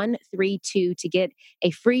juliesolomon.net/132 to get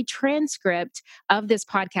a free transcript of this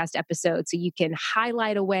podcast episode so you can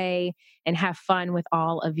highlight away and have fun with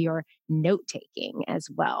all of your note taking as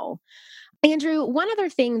well. Andrew, one other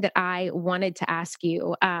thing that I wanted to ask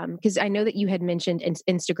you, because I know that you had mentioned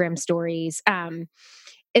Instagram stories,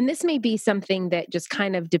 and this may be something that just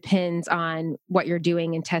kind of depends on what you're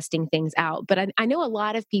doing and testing things out. But I know a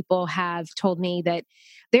lot of people have told me that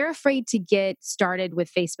they're afraid to get started with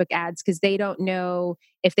Facebook ads because they don't know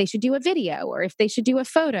if they should do a video or if they should do a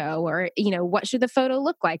photo or, what should the photo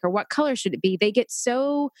look like or what color should it be? They get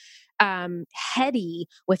so heady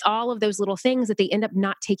with all of those little things that they end up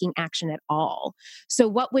not taking action at all. So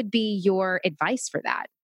what would be your advice for that?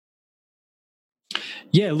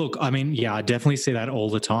 Yeah, look, I mean, I definitely see that all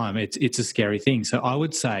the time. It's a scary thing. So I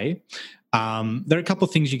would say there are a couple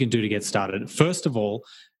of things you can do to get started. First of all,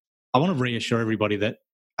 I want to reassure everybody that,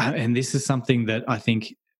 and this is something that I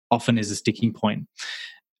think often is a sticking point.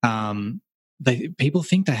 People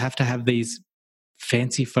think they have to have these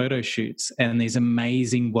fancy photo shoots and these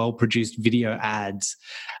amazing, well-produced video ads.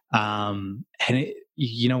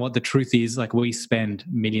 You know what? The truth is, like, we spend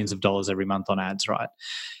millions of dollars every month on ads, right?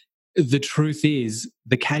 The truth is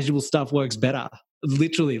the casual stuff works better.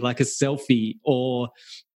 Literally, like a selfie or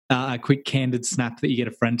a quick candid snap that you get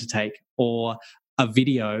a friend to take, or a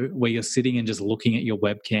video where you're sitting and just looking at your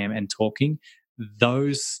webcam and talking.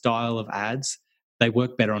 Those style of ads, they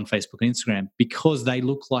work better on Facebook and Instagram because they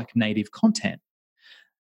look like native content.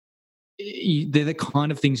 They're the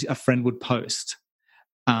kind of things a friend would post.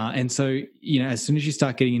 And so, as soon as you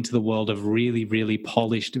start getting into the world of really, really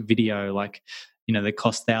polished video, like, they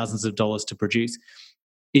cost thousands of dollars to produce,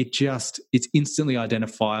 it's instantly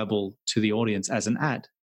identifiable to the audience as an ad.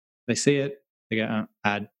 They see it, they go,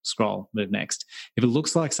 ad, scroll, move next. If it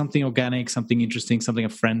looks like something organic, something interesting, something a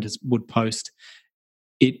friend would post,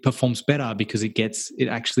 it performs better because it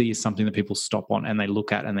actually is something that people stop on and they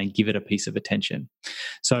look at and they give it a piece of attention.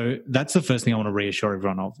 So that's the first thing I want to reassure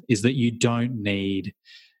everyone of, is that you don't need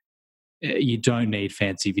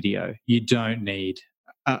fancy video. You don't need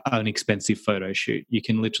an expensive photo shoot. You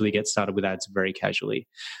can literally get started with ads very casually.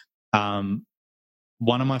 One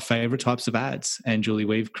of my favorite types of ads, and Julie,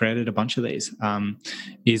 we've created a bunch of these,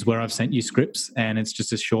 is where I've sent you scripts and it's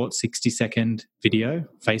just a short 60-second video,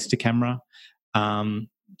 face to camera,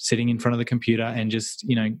 sitting in front of the computer and just,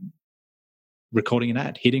 recording an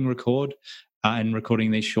ad, hitting record and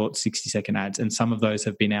recording these short 60-second ads. And some of those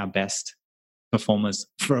have been our best performers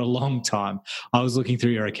for a long time. I was looking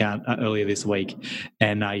through your account earlier this week,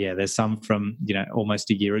 and there's some from almost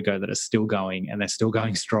a year ago that are still going, and they're still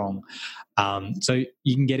going strong. So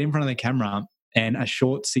you can get in front of the camera, and a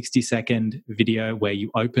short 60-second video where you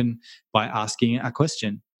open by asking a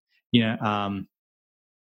question. Would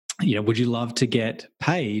you love to get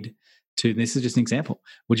paid to? This is just an example.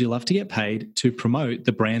 Would you love to get paid to promote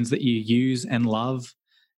the brands that you use and love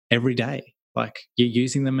every day? Like, you're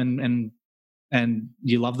using them and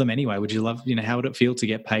you love them anyway. Would you love, how would it feel to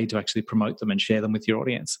get paid to actually promote them and share them with your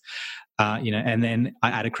audience? And then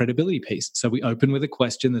I add a credibility piece. So we open with a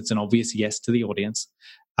question that's an obvious yes to the audience.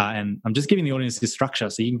 And I'm just giving the audience this structure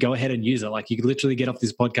so you can go ahead and use it. Like, you could literally get off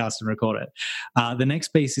this podcast and record it. The next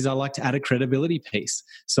piece is I like to add a credibility piece.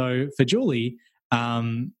 So for Julie,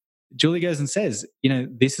 Julie goes and says,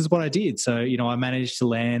 this is what I did. So, I managed to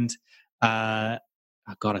land, I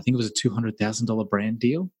think it was a $200,000 brand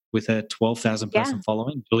deal with a 12,000 person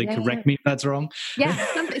following. Julie, correct me if that's wrong. Yeah,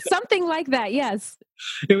 something like that, yes.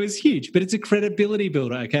 It was huge, but it's a credibility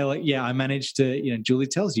builder. Okay, I managed to, Julie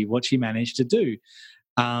tells you what she managed to do.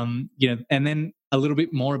 And then a little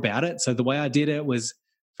bit more about it. So the way I did it was,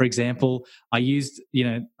 for example, I used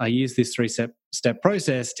this 3-step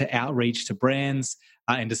process to outreach to brands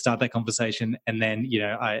and to start that conversation. And then,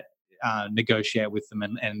 I negotiate with them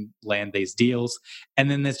and land these deals. And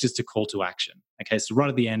then there's just a call to action. Okay, so right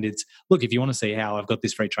at the end, it's, look, if you want to see how I've got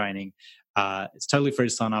this free training, it's totally free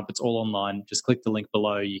to sign up. It's all online. Just click the link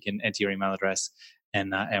below. You can enter your email address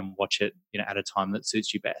and watch it, at a time that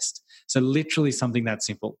suits you best. So literally something that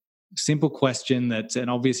simple question that's an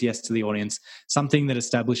obvious yes to the audience, something that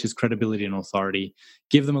establishes credibility and authority,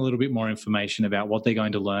 give them a little bit more information about what they're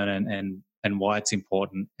going to learn and why it's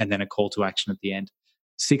important, and then a call to action at the end.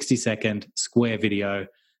 60-second square video.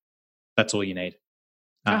 That's all you need.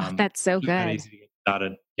 That's so good. Easy to get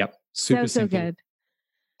started. Yep. Super simple. Good.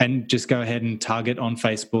 And just go ahead and target on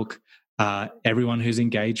Facebook everyone who's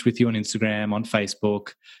engaged with you on Instagram, on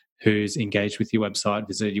Facebook, who's engaged with your website,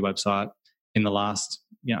 visited your website in the last,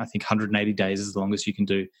 I think 180 days is the longest you can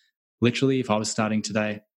do. Literally, if I was starting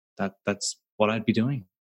today, that's what I'd be doing.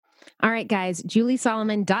 All right, guys,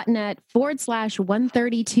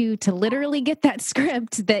 juliesolomon.net/132 to literally get that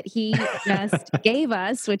script that he just gave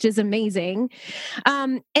us, which is amazing.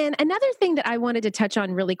 And another thing that I wanted to touch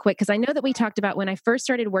on really quick, because I know that we talked about when I first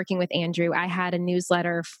started working with Andrew, I had a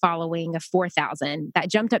newsletter following of 4,000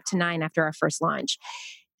 that jumped up to 9 after our first launch.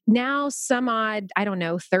 Now, some odd,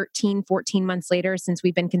 13, 14 months later, since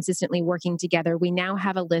we've been consistently working together, we now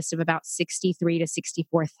have a list of about 63 to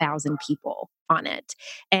 64,000 people on it.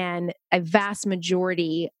 And a vast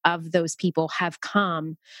majority of those people have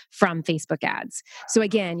come from Facebook ads. So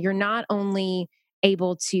again, you're not only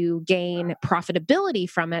able to gain profitability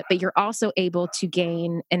from it, but you're also able to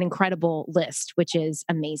gain an incredible list, which is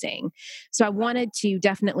amazing. So I wanted to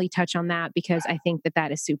definitely touch on that because I think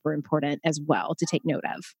that is super important as well to take note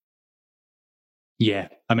of. Yeah.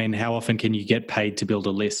 I mean, how often can you get paid to build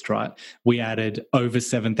a list, right? We added over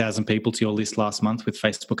 7,000 people to your list last month with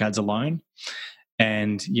Facebook ads alone.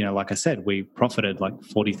 And, like I said, we profited like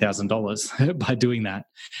 $40,000 by doing that.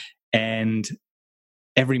 And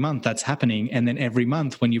every month that's happening. And then every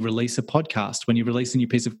month when you release a podcast, when you release a new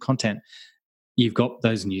piece of content, you've got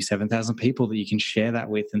those new 7,000 people that you can share that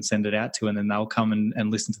with and send it out to, and then they'll come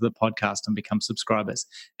and listen to the podcast and become subscribers.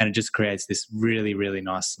 And it just creates this really, really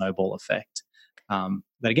nice snowball effect.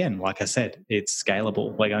 But again, like I said, it's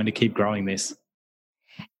scalable. We're going to keep growing this.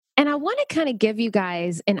 And I want to kind of give you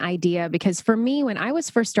guys an idea, because for me, when I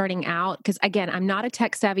was first starting out, because again, I'm not a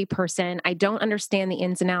tech savvy person. I don't understand the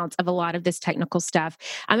ins and outs of a lot of this technical stuff.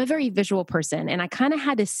 I'm a very visual person, and I kind of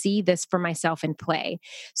had to see this for myself in play.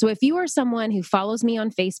 So if you are someone who follows me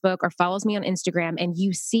on Facebook or follows me on Instagram and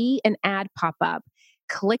you see an ad pop up,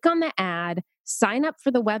 click on the ad, sign up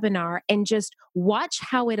for the webinar, and just watch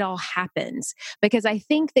how it all happens. Because I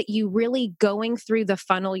think that you really going through the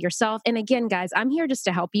funnel yourself. And again, guys, I'm here just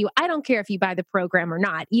to help you. I don't care if you buy the program or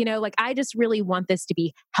not. I just really want this to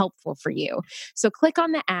be helpful for you. So click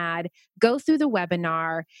on the ad, go through the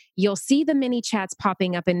webinar. You'll see the mini chats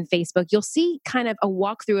popping up in Facebook. You'll see kind of a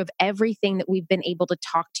walkthrough of everything that we've been able to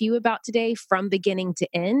talk to you about today from beginning to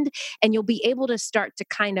end. And you'll be able to start to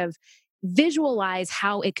kind of visualize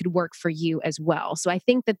how it could work for you as well. So I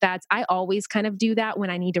think I always kind of do that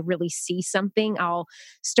when I need to really see something. I'll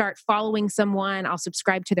start following someone, I'll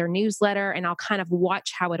subscribe to their newsletter, and I'll kind of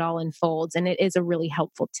watch how it all unfolds. And it is a really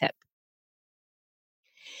helpful tip.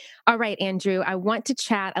 All right, Andrew, I want to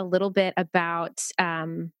chat a little bit about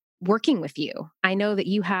working with you. I know that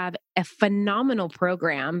you have a phenomenal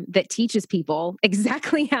program that teaches people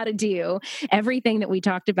exactly how to do everything that we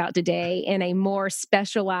talked about today in a more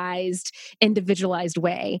specialized, individualized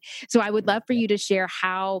way. So I would love for you to share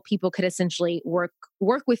how people could essentially work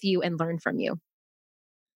with you and learn from you.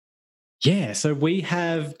 Yeah, so we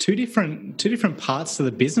have two different parts to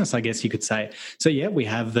the business, I guess you could say. So yeah, we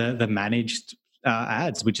have the managed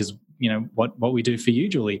ads, which is what we do for you,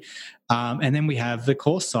 Julie, and then we have the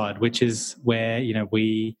course side, which is where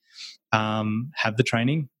we have the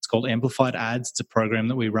training. It's called Amplified Ads. It's a program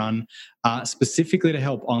that we run specifically to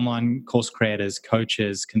help online course creators,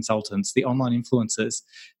 coaches, consultants, the online influencers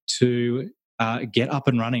to get up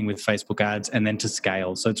and running with Facebook ads and then to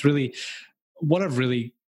scale. So it's really what I've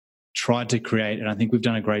really tried to create, and I think we've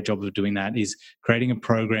done a great job of doing that, is creating a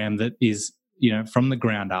program that is from the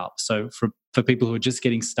ground up. So for people who are just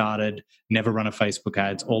getting started, never run a Facebook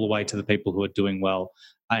ads, all the way to the people who are doing well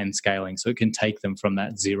and scaling. So it can take them from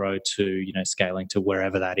that zero to, scaling to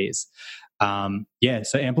wherever that is. So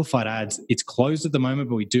Amplified Ads, it's closed at the moment,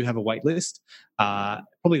 but we do have a wait list.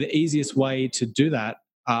 Probably the easiest way to do that,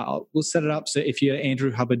 we'll set it up. So if you're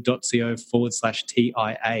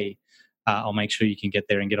andrewhubbard.co/TIA, I'll make sure you can get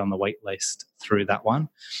there and get on the wait list through that one.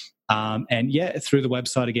 Through the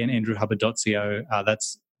website again, andrewhubbard.co,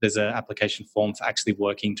 there's an application form for actually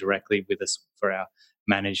working directly with us for our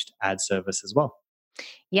managed ad service as well.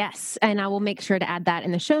 Yes. And I will make sure to add that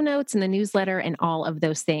in the show notes and the newsletter and all of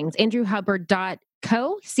those things.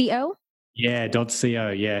 AndrewHubbard.co, C-O? Yeah,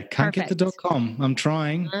 .co. Yeah, can't get Perfect. the .com. I'm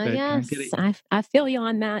trying, but can't Yes, get it. I feel you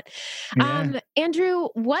on that. Yeah. Andrew,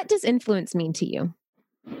 what does influence mean to you?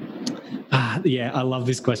 Yeah, I love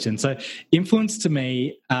this question. So, influence to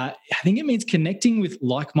me, I think it means connecting with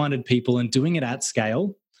like minded people and doing it at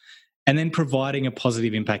scale, and then providing a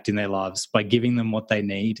positive impact in their lives by giving them what they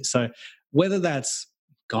need. So, whether that's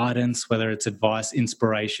guidance, whether it's advice,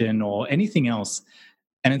 inspiration, or anything else,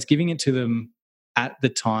 and it's giving it to them at the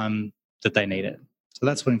time that they need it. So,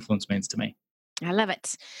 that's what influence means to me. I love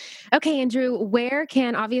it. Okay, Andrew, where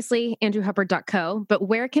can, obviously, AndrewHubbard.co, but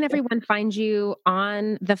where can everyone find you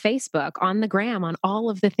on the Facebook, on the gram, on all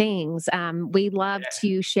of the things? We love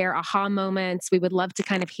to share aha moments. We would love to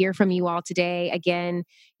kind of hear from you all today. Again,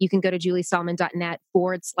 you can go to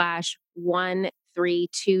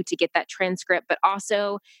juliesolomon.net/132 to get that transcript, but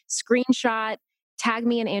also screenshot, tag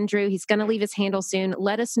me and Andrew. He's going to leave his handle soon.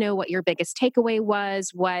 Let us know what your biggest takeaway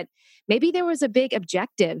was, what maybe there was a big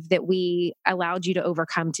objective that we allowed you to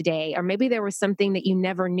overcome today, or maybe there was something that you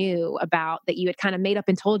never knew about that you had kind of made up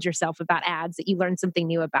and told yourself about ads that you learned something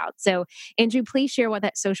new about. So, Andrew, please share what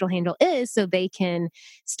that social handle is so they can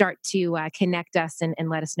start to connect us and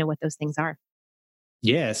let us know what those things are.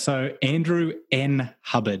 Yeah, so Andrew N.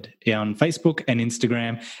 Hubbard on Facebook and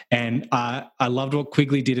Instagram. And I loved what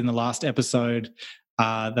Quigley did in the last episode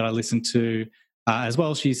that I listened to as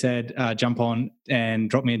well. She said, jump on and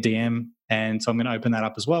drop me a DM. And so I'm going to open that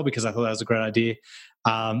up as well because I thought that was a great idea.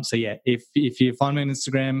 So yeah, if you find me on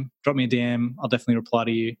Instagram, drop me a DM. I'll definitely reply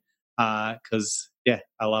to you because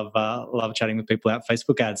I love chatting with people about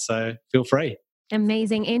Facebook ads. So feel free.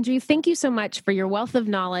 Amazing. Andrew, thank you so much for your wealth of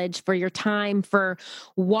knowledge, for your time, for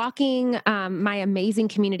walking my amazing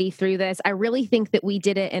community through this. I really think that we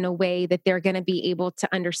did it in a way that they're going to be able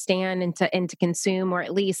to understand and to consume, or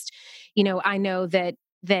at least, I know that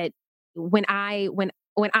when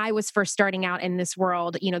I was first starting out in this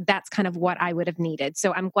world, that's kind of what I would have needed.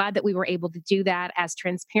 So I'm glad that we were able to do that as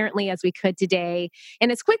transparently as we could today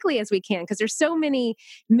and as quickly as we can, because there's so many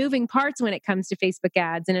moving parts when it comes to Facebook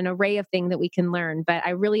ads and an array of things that we can learn. But I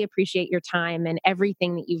really appreciate your time and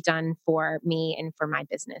everything that you've done for me and for my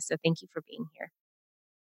business. So thank you for being here.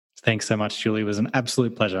 Thanks so much, Julie. It was an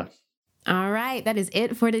absolute pleasure. All right, that is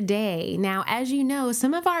it for today. Now, as you know,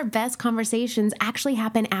 some of our best conversations actually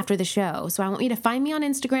happen after the show. So I want you to find me on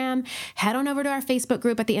Instagram, head on over to our Facebook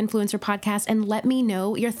group at the Influencer Podcast, and let me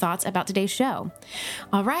know your thoughts about today's show.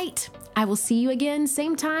 All right, I will see you again,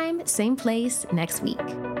 same time, same place next week.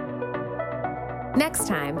 Next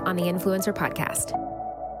time on the Influencer Podcast.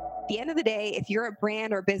 At the end of the day, if you're a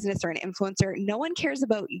brand or business or an influencer, no one cares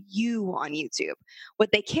about you on YouTube.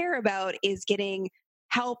 What they care about is getting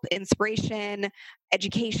help, inspiration,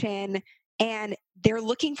 education, and they're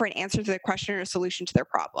looking for an answer to their question or a solution to their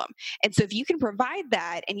problem. And so if you can provide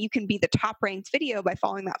that and you can be the top ranked video by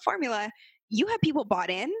following that formula, you have people bought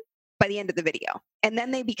in by the end of the video, and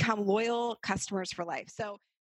then they become loyal customers for life. So